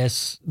about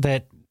this,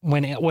 that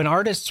when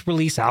artists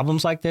release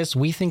albums like this,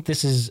 we think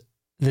this is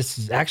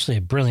actually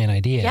a brilliant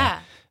idea. Yeah.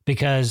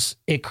 Because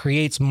it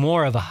creates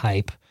more of a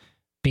hype.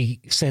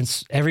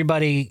 since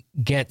everybody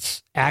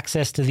gets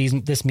access to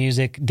this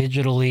music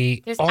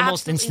digitally, there's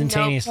almost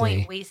instantaneously. No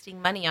point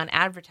wasting money on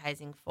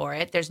advertising for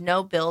it. There's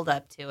no build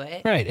up to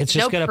it. Right. It's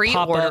just going to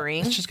pop up.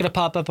 It's just going to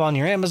pop up on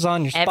your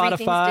Amazon, your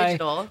Spotify.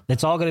 Digital.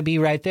 It's all going to be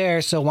right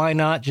there. So why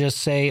not just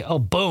say, oh,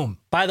 boom.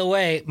 By the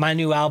way, my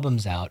new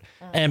album's out.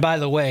 And by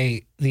the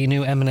way, the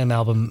new Eminem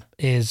album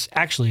is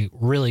actually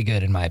really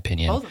good in my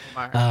opinion. Both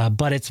of them are.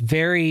 But it's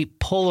very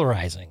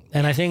polarizing.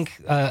 And I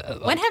think...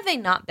 when have they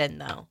not been,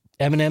 though?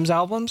 Eminem's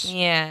albums?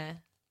 Yeah.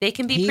 They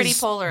can be pretty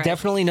polarizing.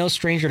 Definitely no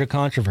stranger to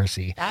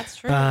controversy. That's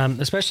true.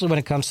 Especially when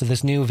it comes to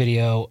this new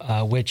video,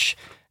 which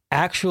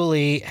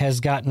actually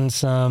has gotten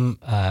some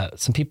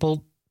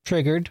people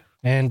triggered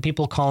and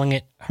people calling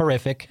it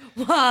horrific.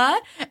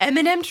 What?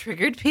 Eminem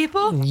triggered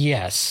people?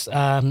 Yes.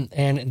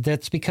 And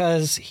that's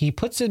because he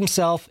puts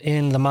himself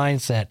in the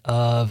mindset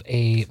of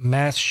a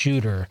mass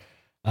shooter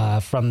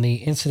from the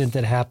incident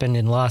that happened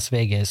in Las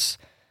Vegas.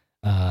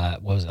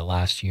 What was it,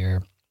 last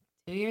year?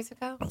 2 years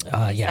ago?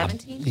 Yeah.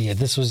 17? Yeah,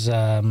 this was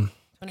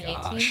 2018.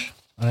 Gosh,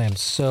 I am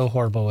so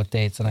horrible with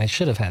dates, and I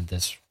should have had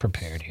this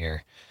prepared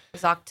here. It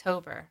was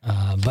October.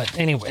 But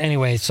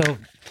anyway, so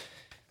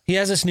he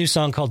has this new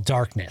song called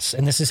Darkness,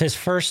 and this is his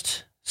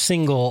first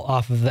single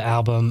off of the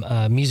album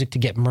Music to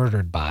Get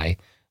Murdered By,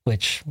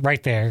 which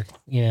right there,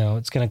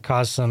 it's going to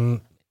cause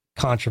some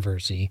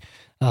controversy.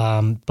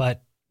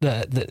 But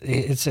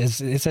it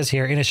says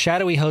here, in a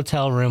shadowy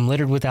hotel room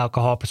littered with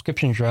alcohol,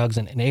 prescription drugs,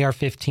 and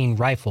AR-15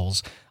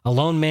 rifles, a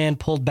lone man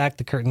pulled back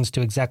the curtains to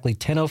exactly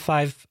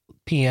 10:05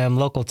 p.m.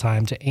 local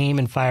time to aim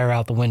and fire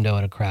out the window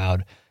at a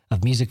crowd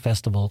of music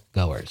festival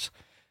goers.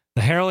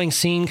 The harrowing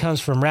scene comes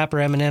from rapper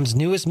Eminem's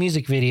newest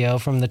music video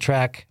from the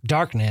track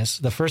Darkness,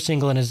 the first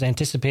single in his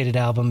anticipated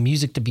album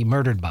Music to Be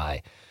Murdered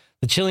By.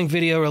 The chilling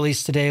video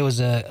released today was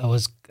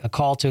a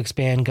call to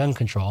expand gun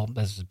control.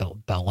 This is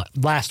about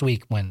last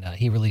week when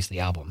he released the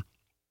album.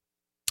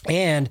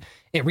 And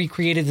it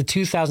recreated the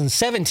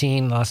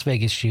 2017 Las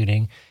Vegas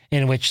shooting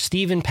in which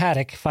Stephen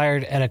Paddock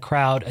fired at a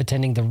crowd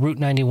attending the Route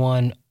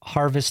 91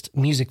 Harvest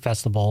Music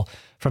Festival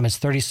from his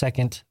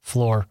 32nd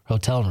floor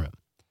hotel room.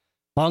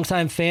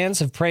 Longtime fans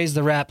have praised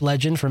the rap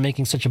legend for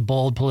making such a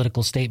bold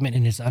political statement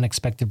in his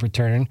unexpected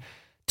return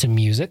to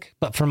music.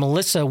 But for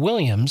Melissa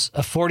Williams,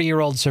 a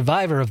 40-year-old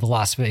survivor of the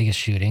Las Vegas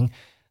shooting,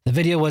 the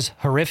video was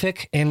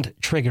horrific and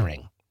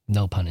triggering.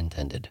 No pun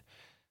intended.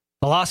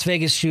 The Las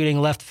Vegas shooting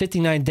left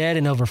 59 dead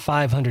and over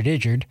 500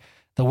 injured,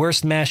 the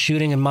worst mass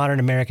shooting in modern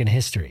American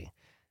history.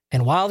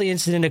 And while the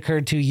incident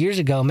occurred 2 years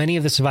ago, many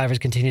of the survivors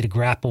continue to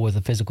grapple with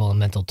the physical and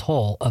mental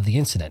toll of the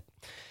incident.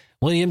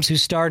 Williams, who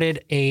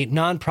started a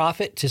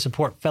nonprofit to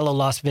support fellow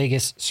Las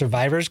Vegas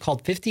survivors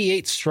called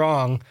 58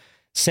 Strong,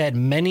 said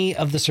many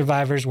of the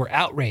survivors were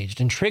outraged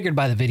and triggered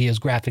by the video's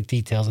graphic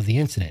details of the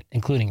incident,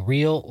 including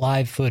real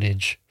live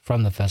footage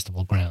from the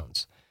festival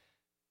grounds.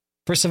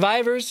 For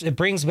survivors, it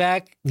brings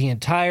back the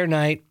entire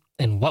night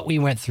and what we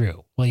went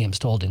through, Williams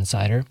told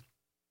Insider.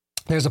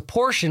 There's a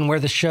portion where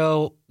they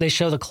show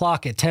the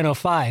clock at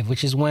 10:05,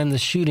 which is when the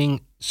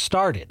shooting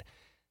started.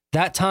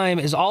 That time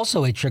is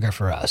also a trigger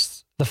for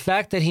us. The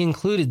fact that he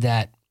included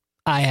that,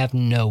 I have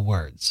no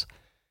words.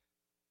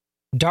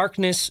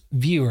 Darkness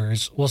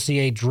viewers will see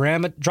a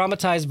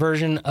dramatized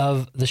version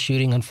of the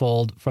shooting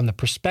unfold from the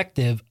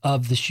perspective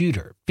of the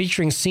shooter,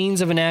 featuring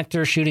scenes of an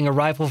actor shooting a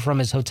rifle from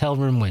his hotel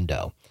room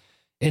window.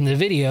 In the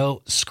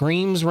video,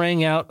 screams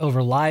rang out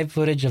over live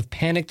footage of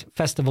panicked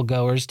festival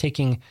goers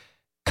taking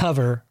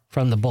cover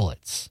from the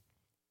bullets.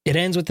 It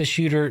ends with the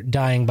shooter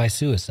dying by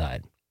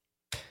suicide.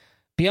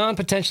 Beyond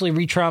potentially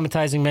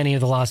re-traumatizing many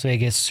of the Las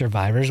Vegas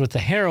survivors with the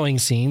harrowing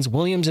scenes,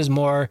 Williams is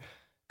more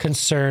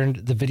concerned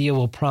the video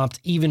will prompt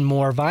even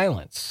more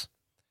violence.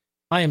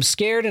 I am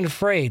scared and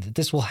afraid that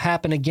this will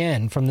happen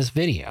again from this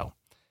video,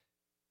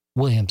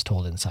 Williams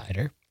told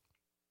Insider.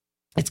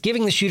 It's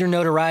giving the shooter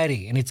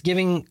notoriety, and it's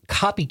giving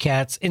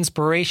copycats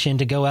inspiration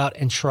to go out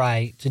and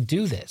try to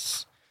do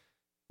this.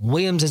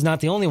 Williams is not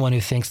the only one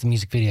who thinks the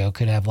music video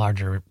could have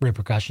larger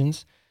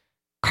repercussions.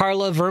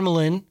 Carla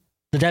Vermelin,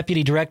 the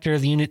deputy director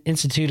of the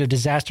Institute of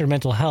Disaster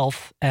Mental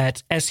Health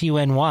at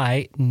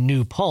SUNY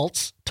New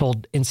Paltz,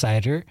 told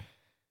Insider,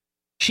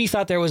 she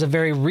thought there was a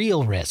very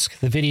real risk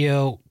the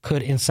video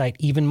could incite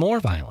even more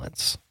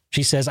violence.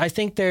 She says, I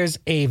think there's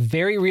a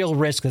very real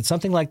risk that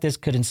something like this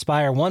could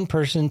inspire one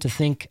person to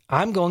think,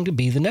 I'm going to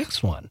be the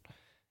next one.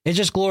 It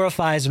just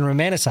glorifies and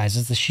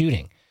romanticizes the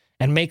shooting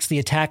and makes the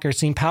attacker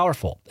seem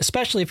powerful,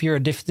 especially if you're a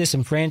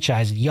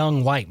disenfranchised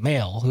young white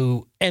male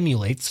who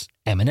emulates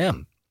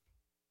Eminem.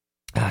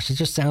 Gosh, it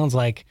just sounds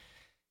like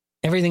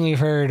everything we've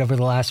heard over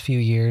the last few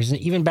years,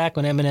 even back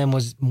when Eminem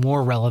was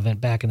more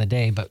relevant back in the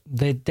day, but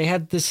they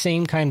had the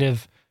same kind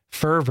of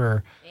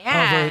fervor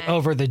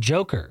over the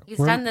Joker. He's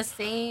done the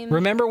same.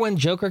 Remember when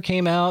Joker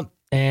came out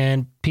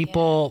and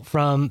people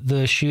from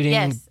the shooting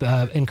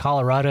in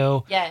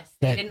Colorado,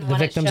 the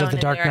victims of the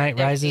Dark Knight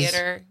Rises,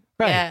 right?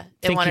 Yeah,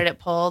 they wanted it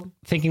pulled,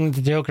 thinking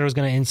the Joker was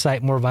going to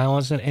incite more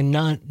violence, and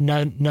none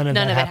of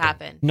that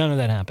happened. None of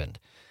that happened.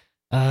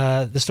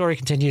 The story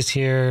continues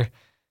here.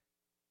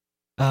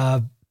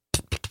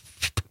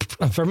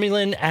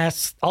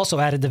 Vermeulen also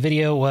added the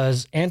video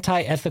was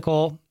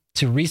anti-ethical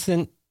to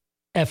recent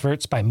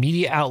efforts by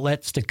media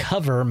outlets to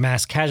cover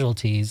mass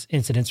casualties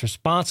incidents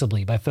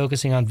responsibly by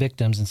focusing on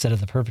victims instead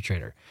of the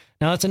perpetrator.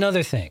 Now, that's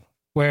another thing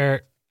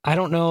where I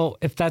don't know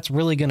if that's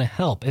really going to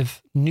help.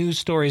 If news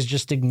stories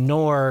just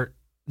ignore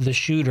the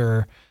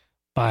shooter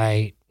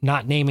by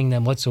not naming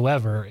them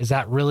whatsoever, is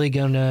that really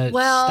going to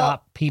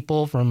stop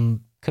people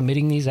from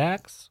committing these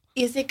acts?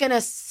 Is it going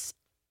to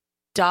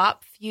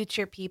stop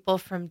future people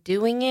from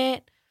doing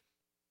it?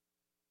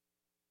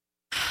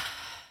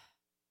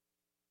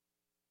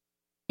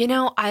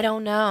 I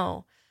don't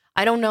know.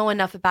 I don't know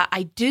enough about.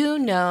 I do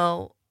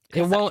know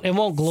it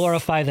won't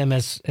glorify them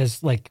as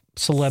like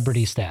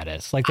celebrity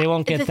status. Like they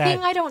won't get that.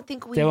 I don't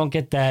think they won't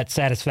get that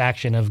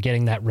satisfaction of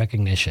getting that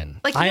recognition.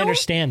 Like I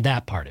understand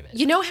that part of it.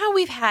 You know how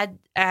we've had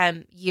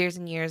years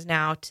and years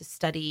now to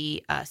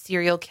study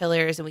serial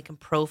killers and we can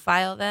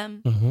profile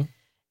them. Mm-hmm.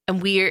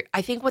 And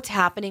I think what's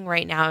happening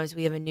right now is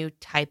we have a new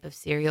type of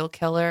serial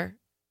killer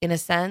in a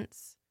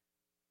sense,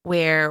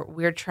 where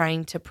we're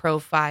trying to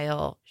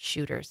profile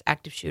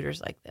active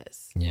shooters like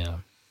this. Yeah.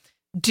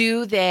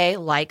 Do they,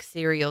 like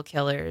serial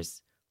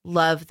killers,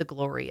 love the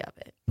glory of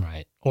it?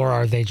 Right. Or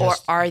are they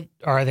just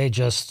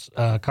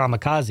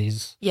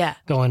kamikazes? Yeah.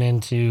 Going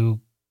in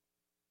to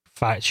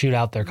shoot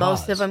out their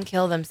cause? Most of them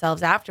kill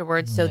themselves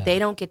afterwards, so they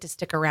don't get to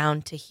stick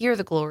around to hear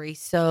the glory.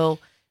 So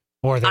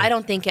I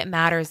don't think it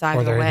matters either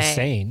way. Or they're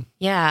insane.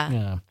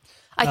 Yeah.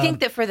 I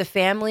think that for the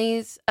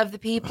families of the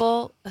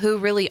people who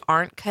really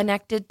aren't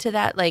connected to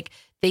that, like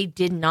they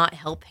did not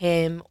help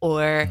him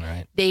or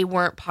they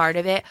weren't part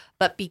of it,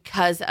 but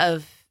because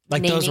of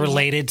like those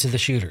related to the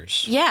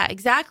shooters. Yeah,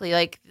 exactly.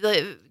 Like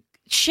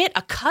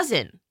a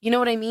cousin. You know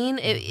what I mean?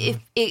 Mm-hmm.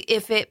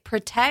 If it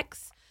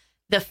protects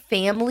the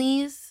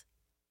family's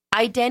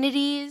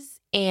identities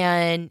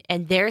and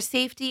their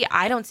safety,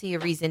 I don't see a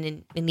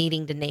reason in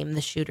needing to name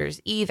the shooters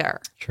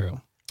either.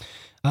 True.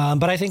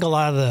 But I think a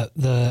lot of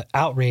the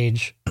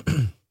outrage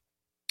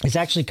is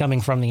actually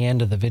coming from the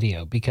end of the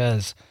video,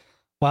 because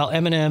while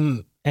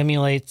Eminem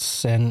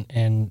emulates and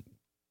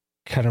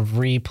kind of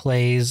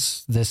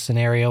replays this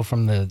scenario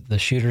from the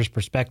shooter's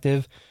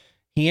perspective,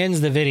 he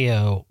ends the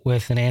video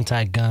with an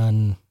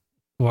anti-gun,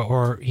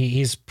 or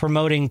he's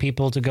promoting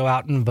people to go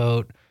out and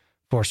vote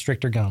for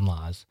stricter gun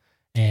laws.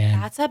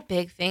 And that's a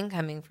big thing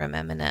coming from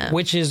Eminem,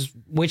 which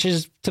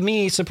is to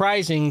me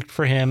surprising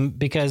for him,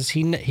 because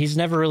he's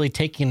never really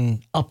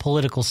taken a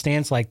political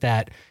stance like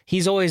that.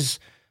 He's always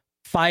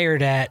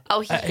fired at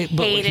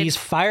he's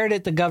fired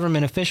at the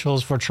government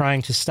officials for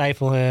trying to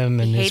stifle him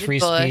and his free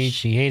speech.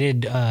 He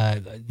hated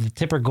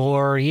Tipper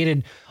Gore. He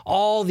hated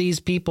all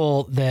these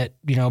people that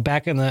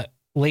back in the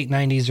late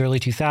 90s, early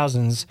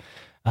 2000s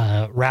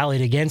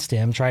rallied against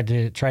him, tried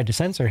to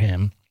censor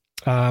him.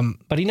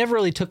 But he never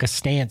really took a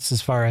stance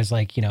as far as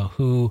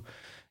who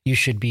you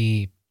should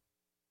be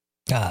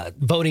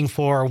voting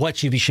for, or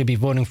what you should be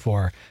voting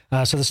for.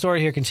 So the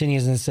story here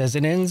continues and it says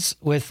it ends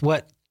with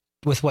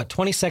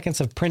 20 seconds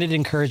of printed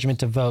encouragement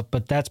to vote,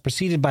 but that's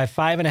preceded by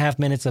 5.5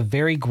 minutes of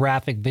very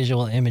graphic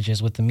visual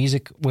images with the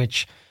music,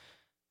 which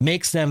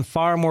makes them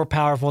far more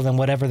powerful than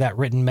whatever that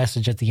written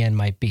message at the end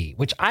might be,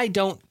 which I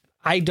don't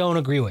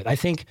agree with. I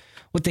think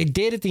what they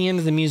did at the end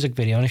of the music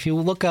video, and if you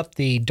look up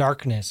the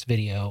Darkness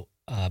video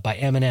by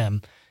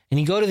Eminem, and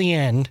you go to the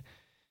end,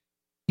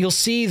 you'll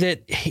see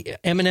that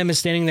Eminem is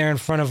standing there in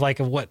front of like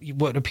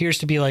what appears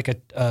to be like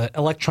a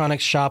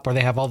electronics shop where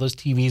they have all those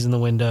TVs in the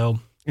window,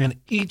 and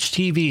each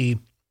TV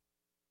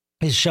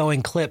is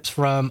showing clips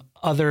from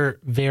other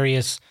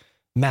various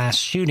mass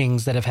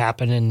shootings that have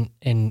happened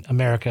in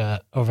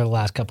America over the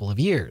last couple of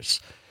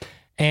years.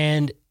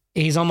 And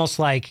he's almost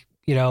like,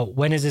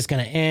 when is this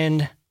going to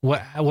end?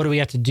 What do we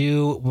have to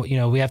do?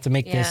 We have to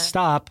make this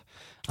stop.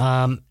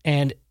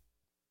 And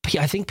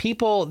I think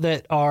people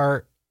that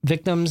are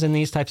victims in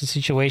these types of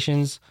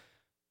situations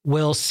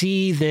will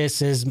see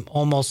this as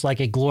almost like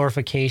a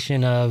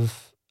glorification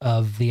of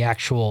the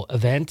actual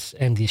event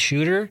and the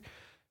shooter,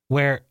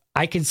 where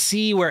I could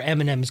see where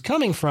Eminem is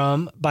coming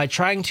from by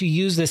trying to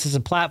use this as a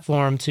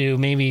platform to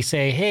maybe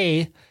say,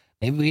 hey,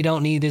 maybe we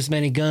don't need this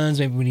many guns.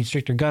 Maybe we need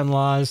stricter gun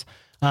laws.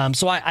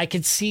 So I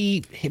could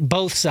see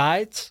both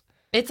sides.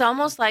 It's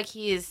almost like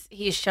he's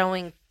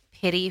showing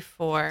pity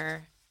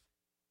for...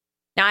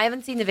 Now, I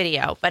haven't seen the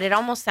video, but it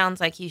almost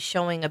sounds like he's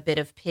showing a bit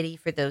of pity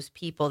for those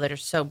people that are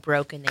so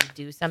broken they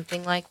do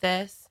something like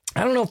this.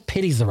 I don't know if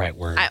pity's the right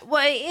word.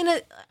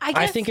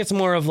 I think it's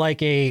more of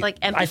like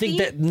empathy? I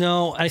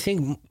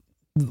think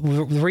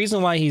the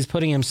reason why he's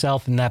putting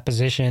himself in that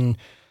position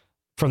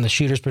from the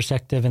shooter's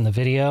perspective in the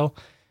video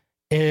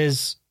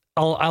is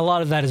a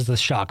lot of that is the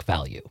shock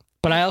value.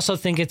 But I also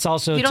think it's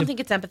also... You don't think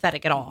it's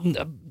empathetic at all?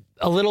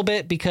 A little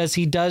bit, because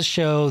he does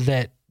show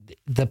that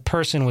the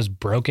person was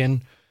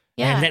broken.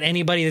 Yeah. And that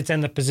anybody that's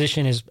in the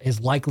position is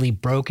likely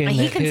broken.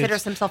 He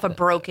considers himself a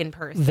broken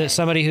person. That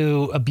somebody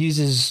who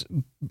abuses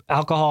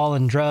alcohol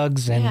and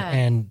drugs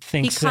and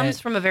thinks he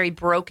comes from a very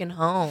broken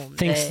home.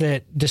 Thinks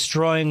that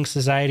destroying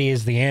society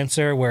is the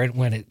answer,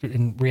 when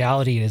in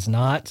reality it is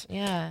not.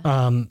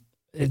 Yeah.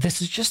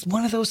 this is just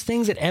one of those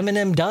things that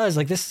Eminem does.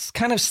 Like, this is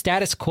kind of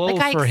status quo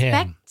for him.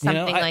 I expect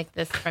something like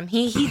this from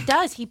he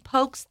does. He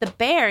pokes the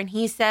bear and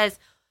he says,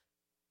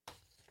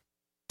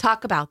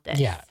 talk about this.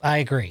 Yeah, I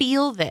agree.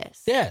 Feel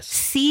this. Yes.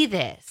 See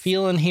this.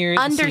 Feel and hear it.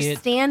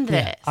 Understand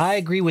this. Yeah, I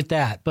agree with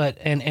that. But,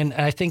 and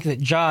I think that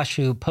Josh,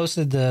 who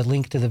posted the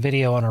link to the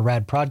video on our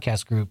RAD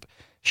Prodcast group,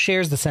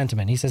 shares the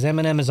sentiment. He says,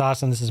 Eminem is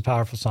awesome. This is a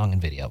powerful song and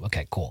video.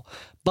 Okay, cool.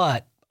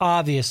 But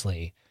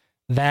obviously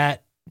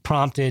that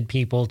prompted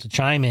people to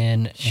chime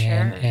in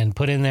and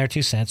put in their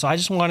 2 cents. So I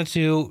just wanted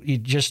to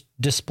just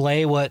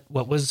display what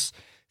was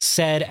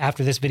said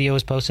after this video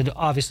was posted,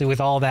 obviously with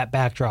all that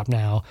backdrop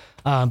now.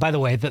 By the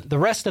way, the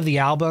rest of the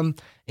album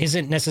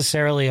isn't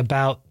necessarily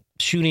about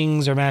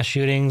shootings or mass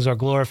shootings or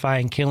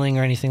glorifying killing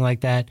or anything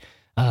like that.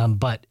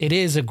 But it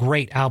is a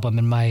great album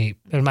in my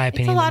opinion.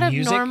 It's a lot of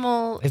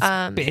normal.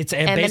 It's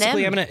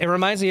basically Eminem. It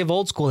reminds me of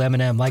old school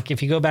Eminem. Like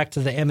if you go back to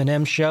the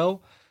Eminem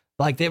show,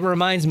 like it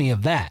reminds me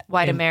of that.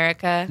 White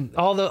America.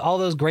 All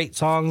those great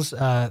songs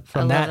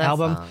from that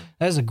album. Song.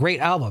 That is a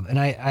great album, and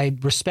I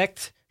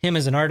respect him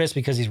as an artist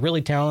because he's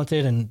really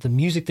talented and the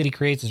music that he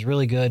creates is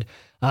really good.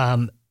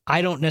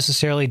 I don't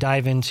necessarily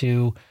dive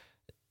into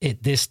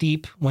it this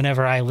deep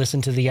whenever I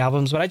listen to the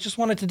albums, but I just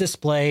wanted to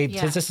display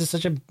since this is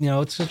such a,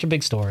 it's such a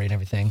big story and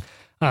everything.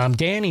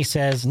 Danny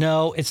says,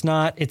 no, it's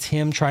not. It's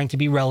him trying to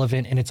be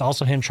relevant. And it's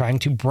also him trying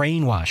to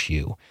brainwash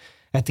you.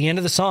 At the end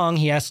of the song,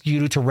 he asks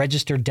you to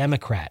register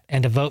Democrat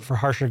and to vote for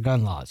harsher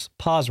gun laws.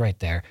 Pause right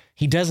there.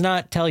 He does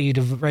not tell you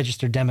to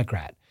register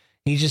Democrat.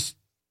 He just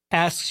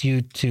asks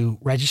you to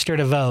register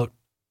to vote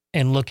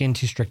and look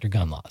into stricter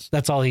gun laws.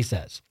 That's all he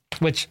says,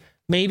 which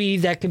maybe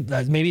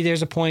maybe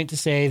there's a point to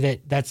say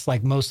that that's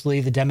like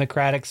mostly the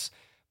Democrats'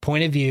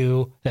 point of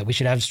view that we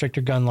should have stricter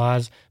gun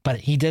laws,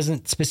 but he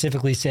doesn't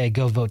specifically say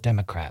go vote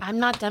Democrat. I'm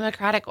not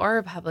Democratic or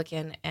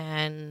Republican,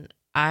 and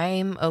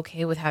I'm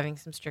okay with having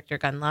some stricter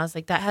gun laws.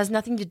 Like that has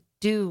nothing to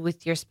do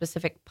with your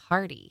specific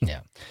party.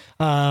 Yeah.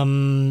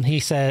 He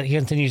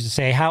continues to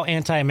say how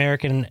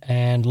anti-American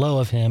and low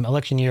of him.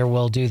 Election year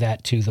will do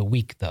that to the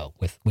weak, though,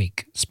 with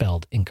weak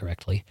spelled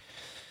incorrectly.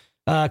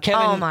 Kevin,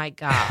 oh my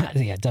God.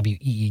 Yeah,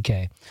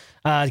 W-E-E-K.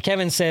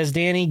 Kevin says,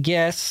 Danny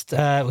Guest,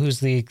 who's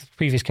the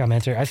previous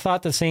commenter, I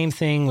thought the same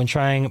thing when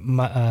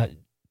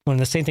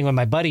the same thing when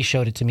my buddy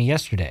showed it to me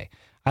yesterday.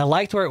 I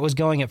liked where it was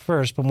going at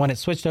first, but when it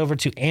switched over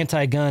to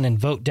anti-gun and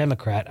vote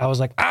Democrat, I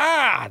was like,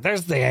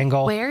 there's the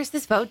angle. Where's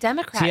this vote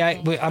Democrat? See,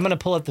 I'm going to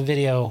pull up the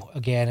video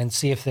again and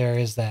see if there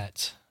is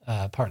that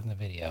part in the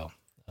video.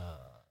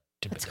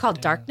 It's called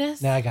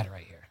Darkness? No, I got it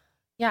right here.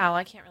 Yeah, well,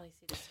 I can't really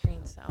see the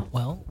screen, so.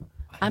 Well,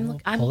 I'm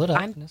pull it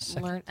up in a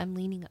second. I'm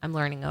leaning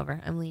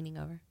over.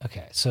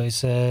 Okay, so he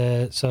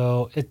says,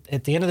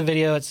 at the end of the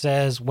video, it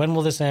says, when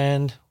will this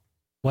end?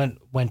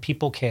 When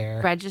people care.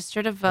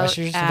 Register to vote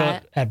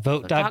at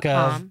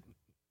vote.gov.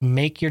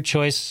 Make your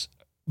voice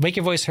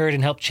heard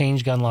and help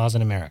change gun laws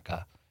in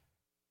America.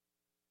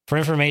 For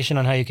information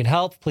on how you can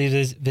help,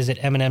 please visit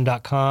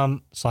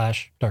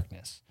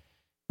eminem.com/darkness.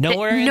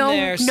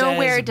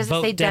 Nowhere does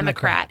it say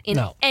Democrat in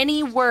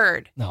any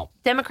word. No.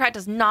 Democrat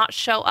does not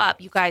show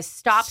up. You guys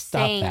stop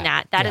saying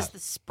that. That is the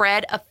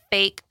spread of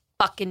fake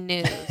fucking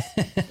news.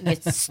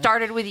 It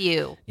started with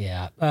you.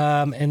 Yeah.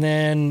 And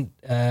then,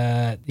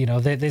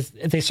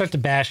 they start to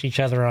bash each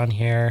other on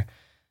here.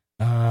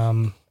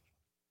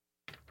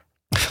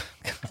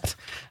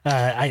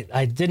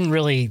 I didn't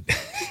really,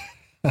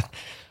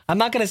 I'm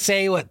not going to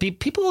say what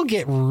people will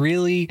get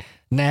really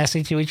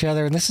nasty to each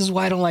other. And this is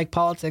why I don't like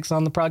politics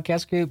on the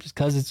Prodcast group, just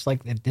because it's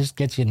like, it just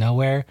gets you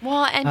nowhere.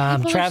 Well,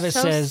 and people Travis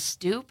are so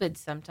stupid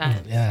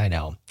sometimes. Yeah, I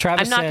know.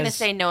 I'm not going to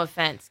say no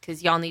offense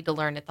because y'all need to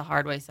learn it the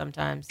hard way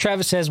sometimes.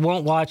 Travis says,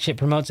 won't watch it,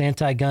 promotes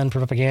anti-gun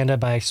propaganda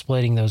by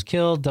exploiting those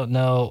killed. Don't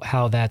know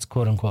how that's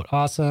quote unquote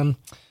awesome.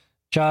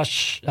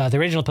 Josh, the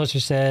original poster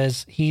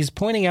says, he's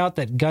pointing out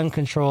that gun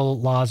control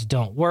laws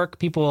don't work.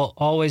 People will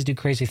always do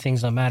crazy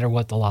things no matter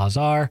what the laws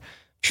are.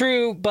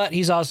 True, but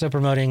he's also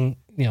promoting,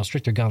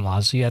 stricter gun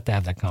laws, so you have to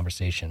have that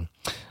conversation.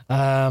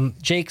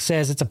 Jake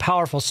says, it's a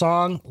powerful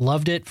song.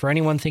 Loved it. For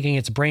anyone thinking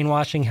it's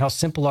brainwashing, how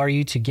simple are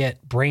you to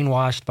get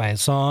brainwashed by a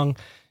song?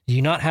 Do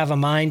you not have a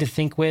mind to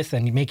think with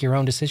and you make your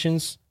own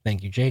decisions?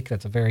 Thank you, Jake.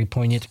 That's a very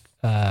poignant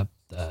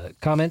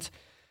comment.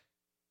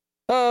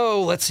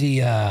 Oh, let's see.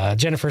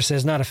 Jennifer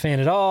says, not a fan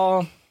at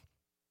all.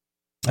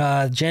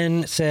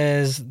 Jen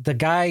says, the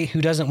guy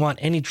who doesn't want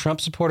any Trump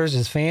supporters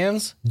as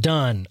fans,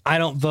 done. I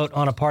don't vote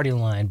on a party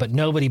line, but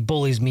nobody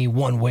bullies me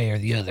one way or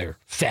the other.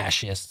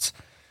 Fascists.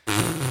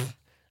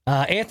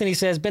 Anthony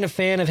says, been a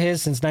fan of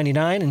his since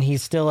 99, and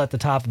he's still at the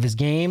top of his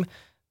game.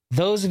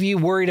 Those of you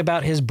worried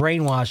about his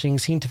brainwashing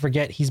seem to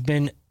forget he's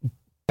been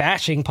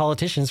bashing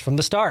politicians from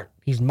the start.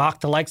 He's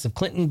mocked the likes of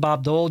Clinton,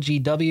 Bob Dole,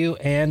 GW,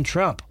 and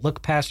Trump.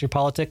 Look past your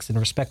politics and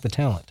respect the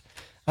talent.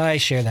 I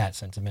share that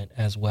sentiment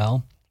as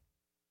well.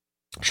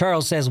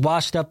 Charles says,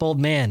 washed up old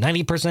man.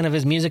 90% of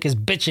his music is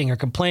bitching or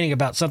complaining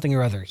about something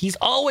or other. He's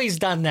always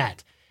done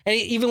that. And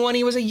even when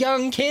he was a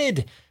young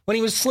kid, when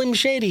he was Slim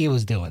Shady, he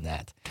was doing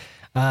that.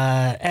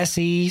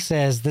 SE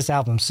says, this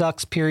album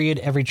sucks, period.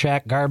 Every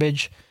track,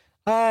 garbage.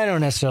 I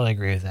don't necessarily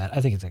agree with that.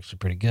 I think it's actually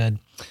pretty good.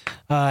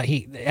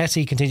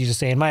 He continues to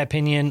say, in my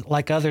opinion,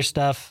 like other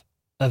stuff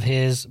of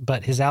his,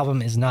 but his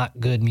album is not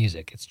good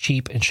music. It's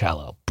cheap and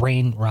shallow.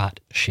 Brain rot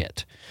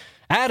shit.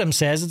 Adam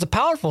says, it's a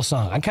powerful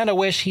song. I kind of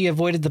wish he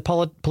avoided the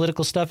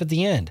political stuff at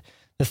the end.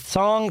 The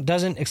song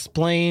doesn't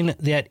explain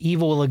that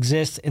evil will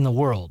exist in the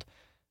world.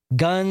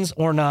 Guns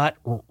or not,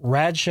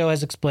 Rad Show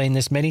has explained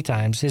this many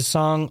times. His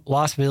song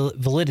lost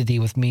validity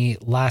with me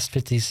last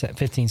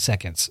 15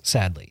 seconds,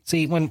 sadly.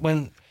 See,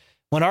 when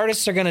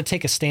artists are going to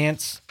take a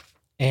stance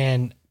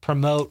and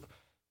promote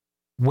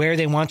where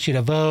they want you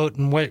to vote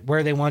and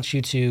where they want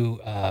you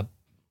to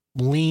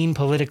lean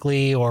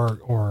politically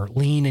or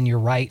lean in your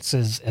rights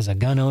as a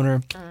gun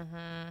owner,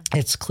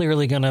 it's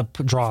clearly going to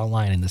draw a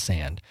line in the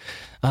sand.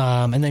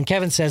 And then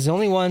Kevin says, the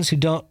only ones who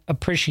don't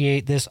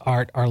appreciate this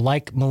art are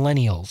like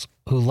millennials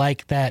who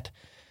like that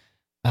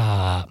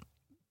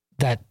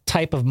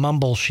type of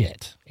mumble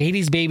shit.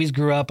 80s babies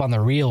grew up on the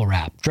real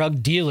rap,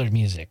 drug dealer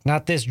music,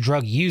 not this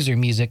drug user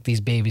music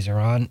these babies are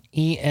on.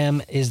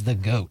 EM is the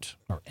GOAT,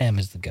 or M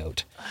is the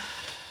GOAT.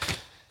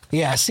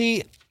 Yeah,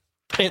 see,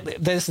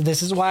 this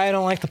is why I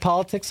don't like the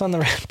politics on the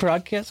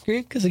Prodcast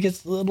group, because it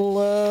gets a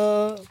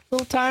little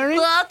tiring.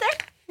 A little out there,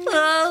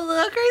 a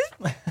little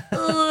crazy, a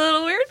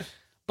little weird.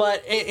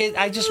 But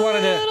I just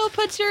wanted to... It'll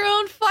put your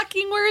own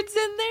fucking words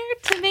in there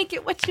to make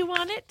it what you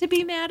want it to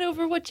be mad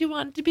over, what you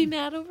want it to be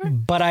mad over.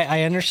 But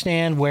I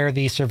understand where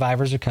the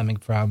survivors are coming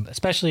from,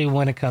 especially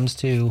when it comes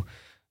to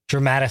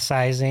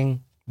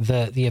dramatizing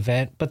the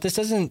event. But this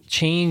doesn't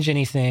change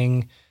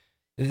anything.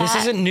 This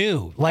isn't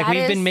new. Like,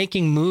 we've been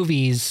making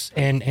movies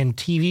and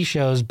TV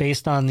shows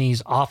based on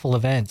these awful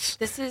events.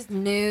 This is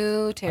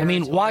new territory. I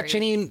mean, watch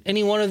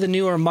any one of the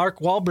newer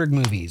Mark Wahlberg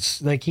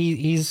movies. Like,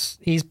 he's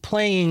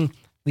playing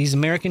these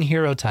American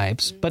hero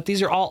types, but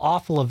these are all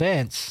awful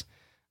events.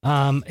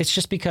 It's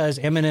just because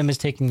Eminem is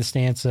taking the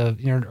stance of,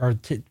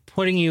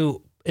 putting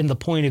you in the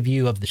point of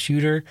view of the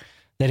shooter,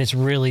 that it's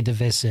really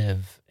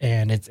divisive,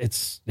 and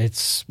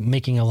it's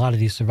making a lot of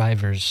these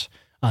survivors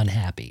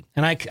unhappy.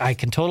 And I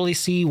can totally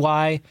see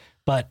why,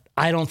 but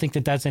I don't think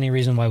that that's any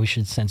reason why we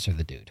should censor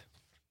the dude.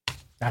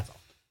 That's all.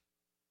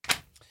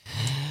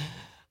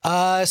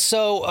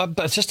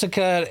 But just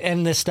to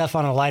end this stuff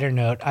on a lighter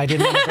note, I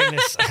didn't want to bring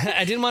this.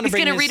 He's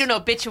going to read an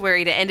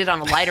obituary to end it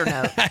on a lighter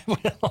note. I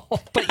will,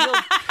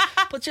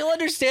 but you'll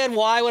understand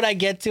why when I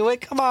get to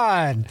it. Come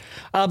on.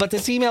 But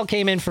this email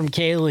came in from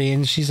Kaylee,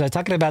 and she's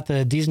talking about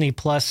the Disney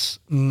Plus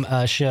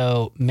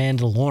show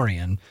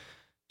Mandalorian.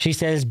 She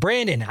says,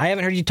 Brandon, I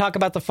haven't heard you talk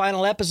about the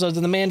final episodes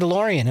of The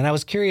Mandalorian, and I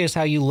was curious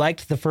how you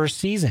liked the first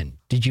season.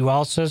 Did you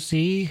also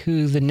see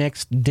who the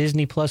next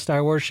Disney Plus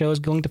Star Wars show is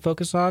going to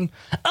focus on?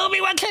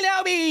 Obi-Wan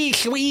Kenobi!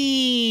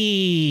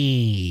 Sweet!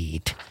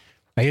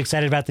 Are you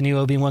excited about the new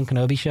Obi-Wan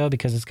Kenobi show?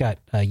 Because it's got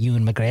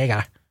Ewan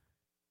McGregor.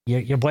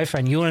 Your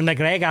boyfriend, Ewan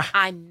McGregor.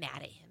 I'm mad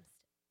at him.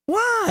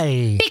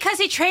 Why? Because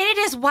he traded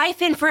his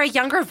wife in for a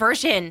younger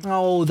version.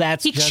 Oh,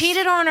 He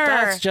cheated on her.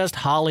 That's just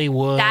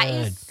Hollywood. That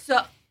is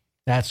so...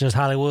 That's just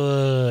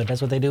Hollywood.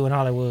 That's what they do in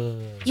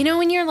Hollywood. You know,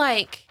 when you're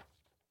like,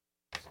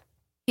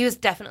 he was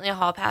definitely a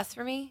hall pass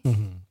for me.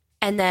 Mm-hmm.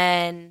 And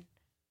then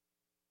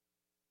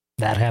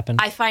that happened.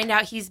 I find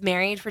out he's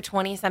married for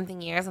 20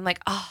 something years. I'm like,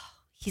 oh,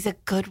 he's a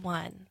good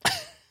one.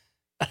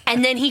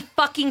 And then he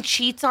fucking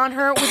cheats on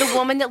her with a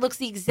woman that looks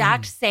the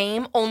exact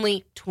same,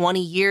 only 20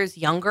 years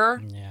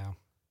younger. Yeah.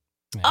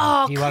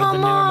 Oh, he come wanted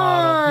the newer on.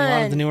 model. He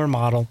wanted the newer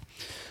model.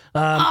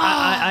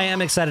 I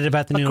am excited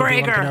about the new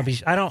Obi-Wan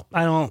Kenobi. I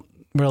don't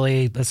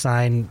really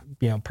assign,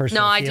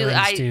 personal feelings to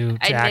actors.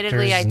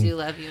 Admittedly, I do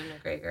love Ewan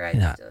McGregor.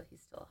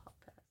 He's still a hot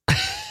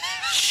pass.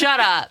 Shut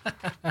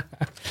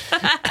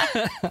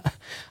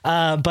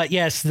up. But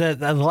yes, the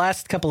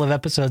last couple of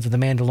episodes of The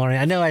Mandalorian,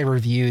 I know I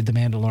reviewed The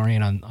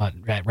Mandalorian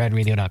on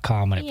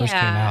radradio.com when it first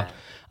came out.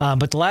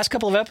 But the last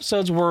couple of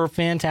episodes were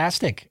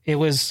fantastic. There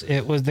was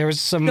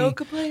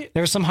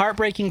some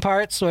heartbreaking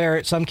parts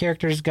where some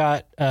characters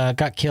got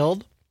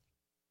killed.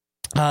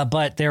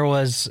 But there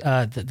was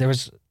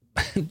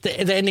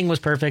the ending was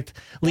perfect,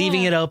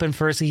 leaving it open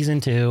for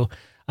season 2.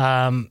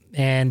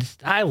 And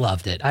I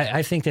loved it.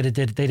 I think that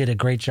they did a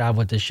great job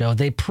with this show.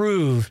 They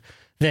proved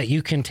that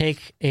you can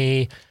take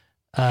a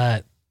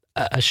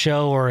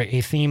show or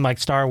a theme like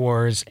Star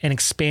Wars and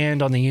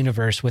expand on the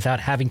universe without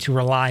having to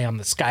rely on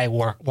the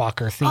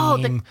Skywalker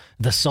theme,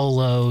 the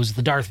Solos,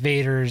 the Darth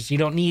Vaders. You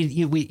don't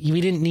need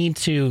we didn't need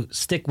to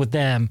stick with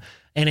them,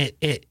 and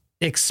it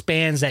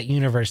expands that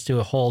universe to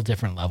a whole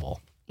different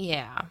level.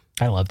 Yeah.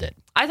 I loved it.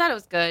 I thought it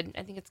was good.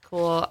 I think it's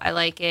cool. I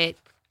like it.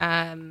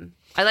 I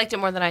liked it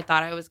more than I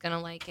thought I was going to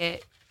like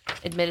it.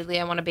 Admittedly,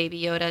 I want a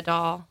Baby Yoda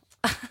doll.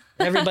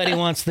 Everybody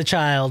wants the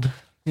child.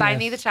 Buy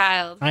me the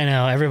child. I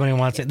know. Everybody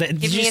wants it.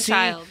 Give me a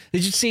child.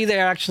 Did you see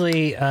there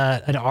actually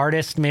an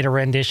artist made a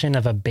rendition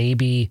of a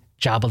baby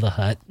Jabba the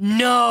Hutt?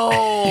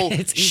 No.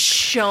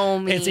 Show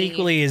me. It's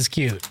equally as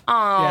cute.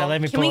 Oh, yeah,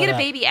 let me can we get a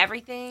baby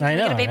everything? I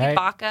know, Can we get a baby right?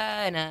 Baka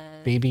and a...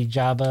 Baby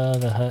Jabba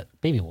the Hutt.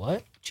 Baby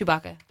what?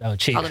 Chewbacca. Oh,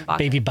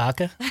 Baby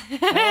Baka.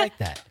 I like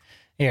that.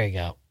 Here you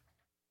go.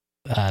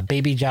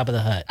 Baby Jabba the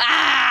Hutt.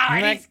 Ah,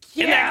 it's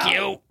cute. Isn't that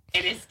cute?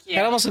 It is cute.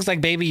 It almost looks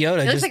like Baby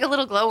Yoda. It looks like a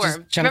little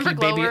glowworm. Remember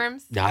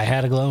glowworms? I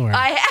had a glowworm.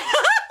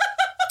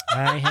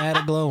 I had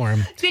a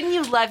glowworm. Didn't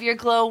you love your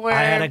glowworm?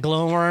 I had a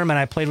glowworm, and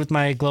I played with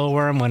my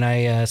glowworm when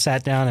I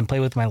sat down and played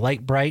with my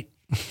Light Bright.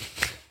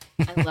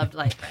 I loved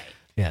Light Bright.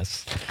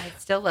 Yes. I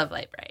still love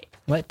Light Bright.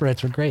 Light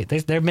Brights were great.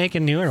 They're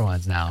making newer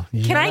ones now.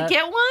 Can I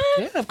get one?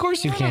 Yeah, of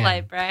course you can.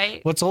 Light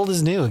Bright. What's old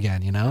is new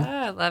again, you know? Oh,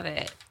 I love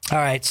it. All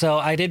right, so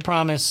I did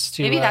promise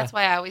to... Maybe that's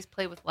why I always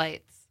play with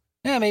lights.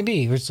 Yeah,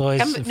 maybe. It's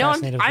always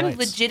fascinated with I'm lights.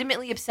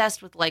 legitimately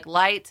obsessed with like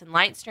lights and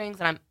light strings,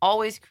 and I'm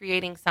always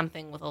creating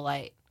something with a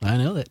light. I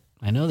know that.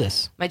 I know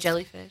this. My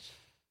jellyfish.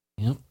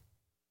 Yep.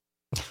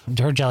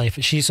 Her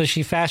jellyfish.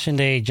 She fashioned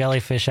a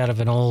jellyfish out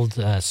of an old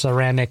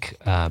ceramic.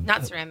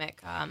 Not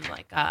ceramic.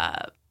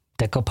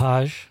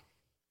 Decoupage.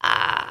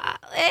 I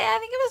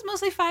think it was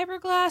mostly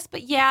fiberglass,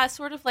 but yeah,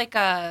 sort of like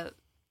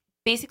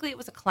basically it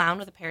was a clown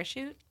with a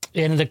parachute.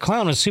 And the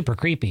clown was super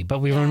creepy, but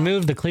we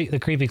removed the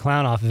creepy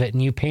clown off of it,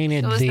 and you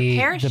painted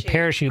the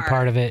parachute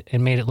part of it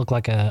and made it look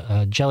like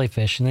a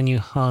jellyfish, and then you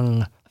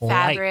hung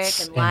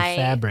lights and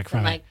fabric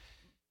from it.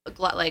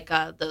 Like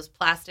those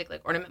plastic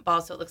like ornament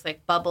balls, so it looks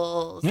like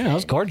bubbles. Yeah, it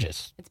was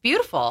gorgeous. It's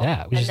beautiful.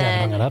 Yeah, we just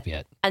haven't hung it up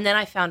yet. And then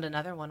I found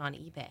another one on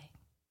eBay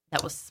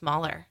that was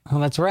smaller. Oh,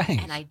 that's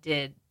right. And I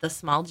did the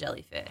small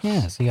jellyfish.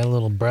 Yeah, so you got a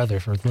little brother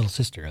for a little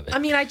sister of it. I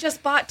mean, I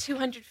just bought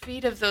 200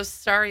 feet of those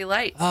starry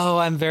lights. Oh,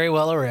 I'm very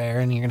well aware,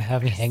 and you're going to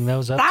have me hang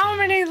those up. How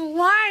many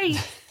lights?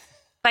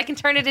 If I can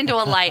turn it into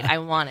a light, I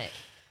want it.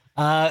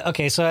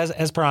 Okay, so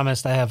as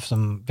promised, I have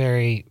some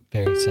very,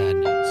 very sad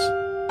news.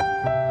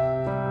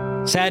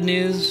 Sad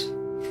news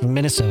from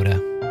Minnesota.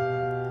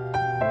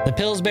 The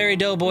Pillsbury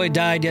Doughboy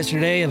died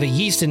yesterday of a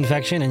yeast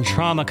infection and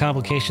trauma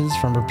complications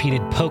from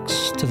repeated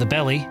pokes to the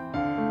belly.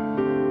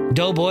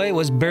 Doughboy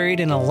was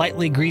buried in a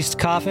lightly greased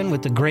coffin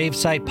with the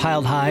gravesite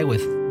piled high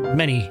with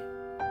many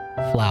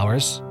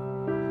flowers.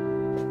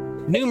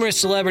 Numerous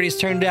celebrities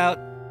turned out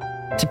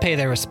to pay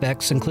their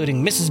respects,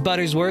 including Mrs.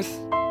 Buttersworth,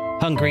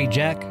 Hungry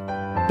Jack,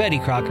 Betty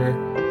Crocker,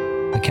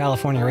 the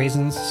California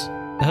Raisins,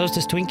 the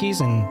Hostess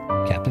Twinkies, and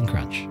Captain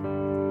Crunch.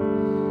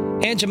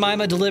 Aunt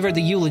Jemima delivered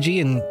the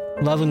eulogy and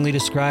lovingly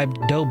described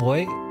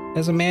Doughboy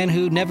as a man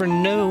who never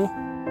knew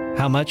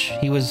how much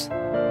he was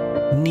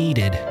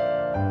needed.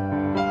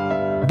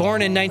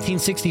 Born in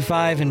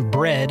 1965 and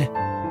bred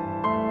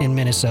in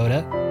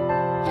Minnesota,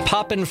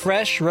 Poppin'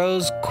 Fresh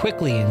rose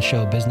quickly in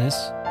show business,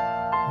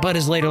 but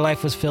his later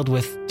life was filled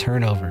with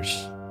turnovers.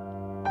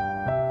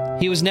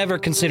 He was never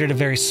considered a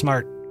very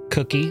smart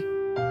cookie,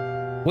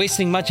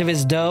 wasting much of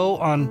his dough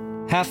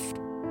on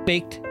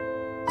half-baked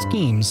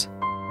schemes.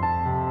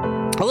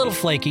 A little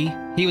flaky,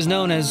 he was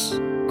known as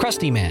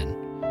Krusty Man,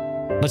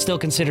 but still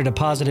considered a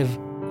positive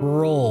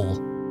role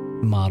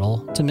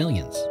model to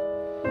millions.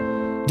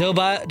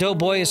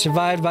 Doughboy is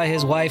survived by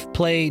his wife,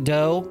 Play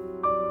Dough,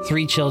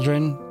 3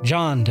 children,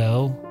 John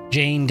Doe,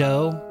 Jane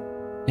Doe,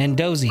 and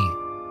Dozy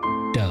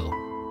Doe.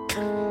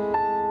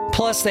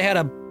 Plus, they had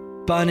a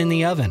bun in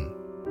the oven.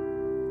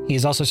 He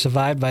is also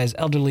survived by his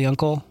elderly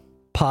uncle,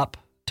 Pop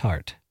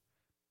Tart.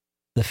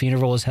 The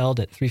funeral was held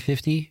at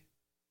 3:50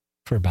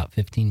 for about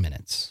 15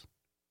 minutes.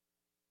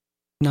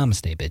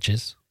 Namaste,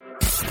 bitches.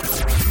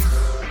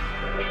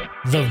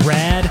 The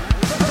RAD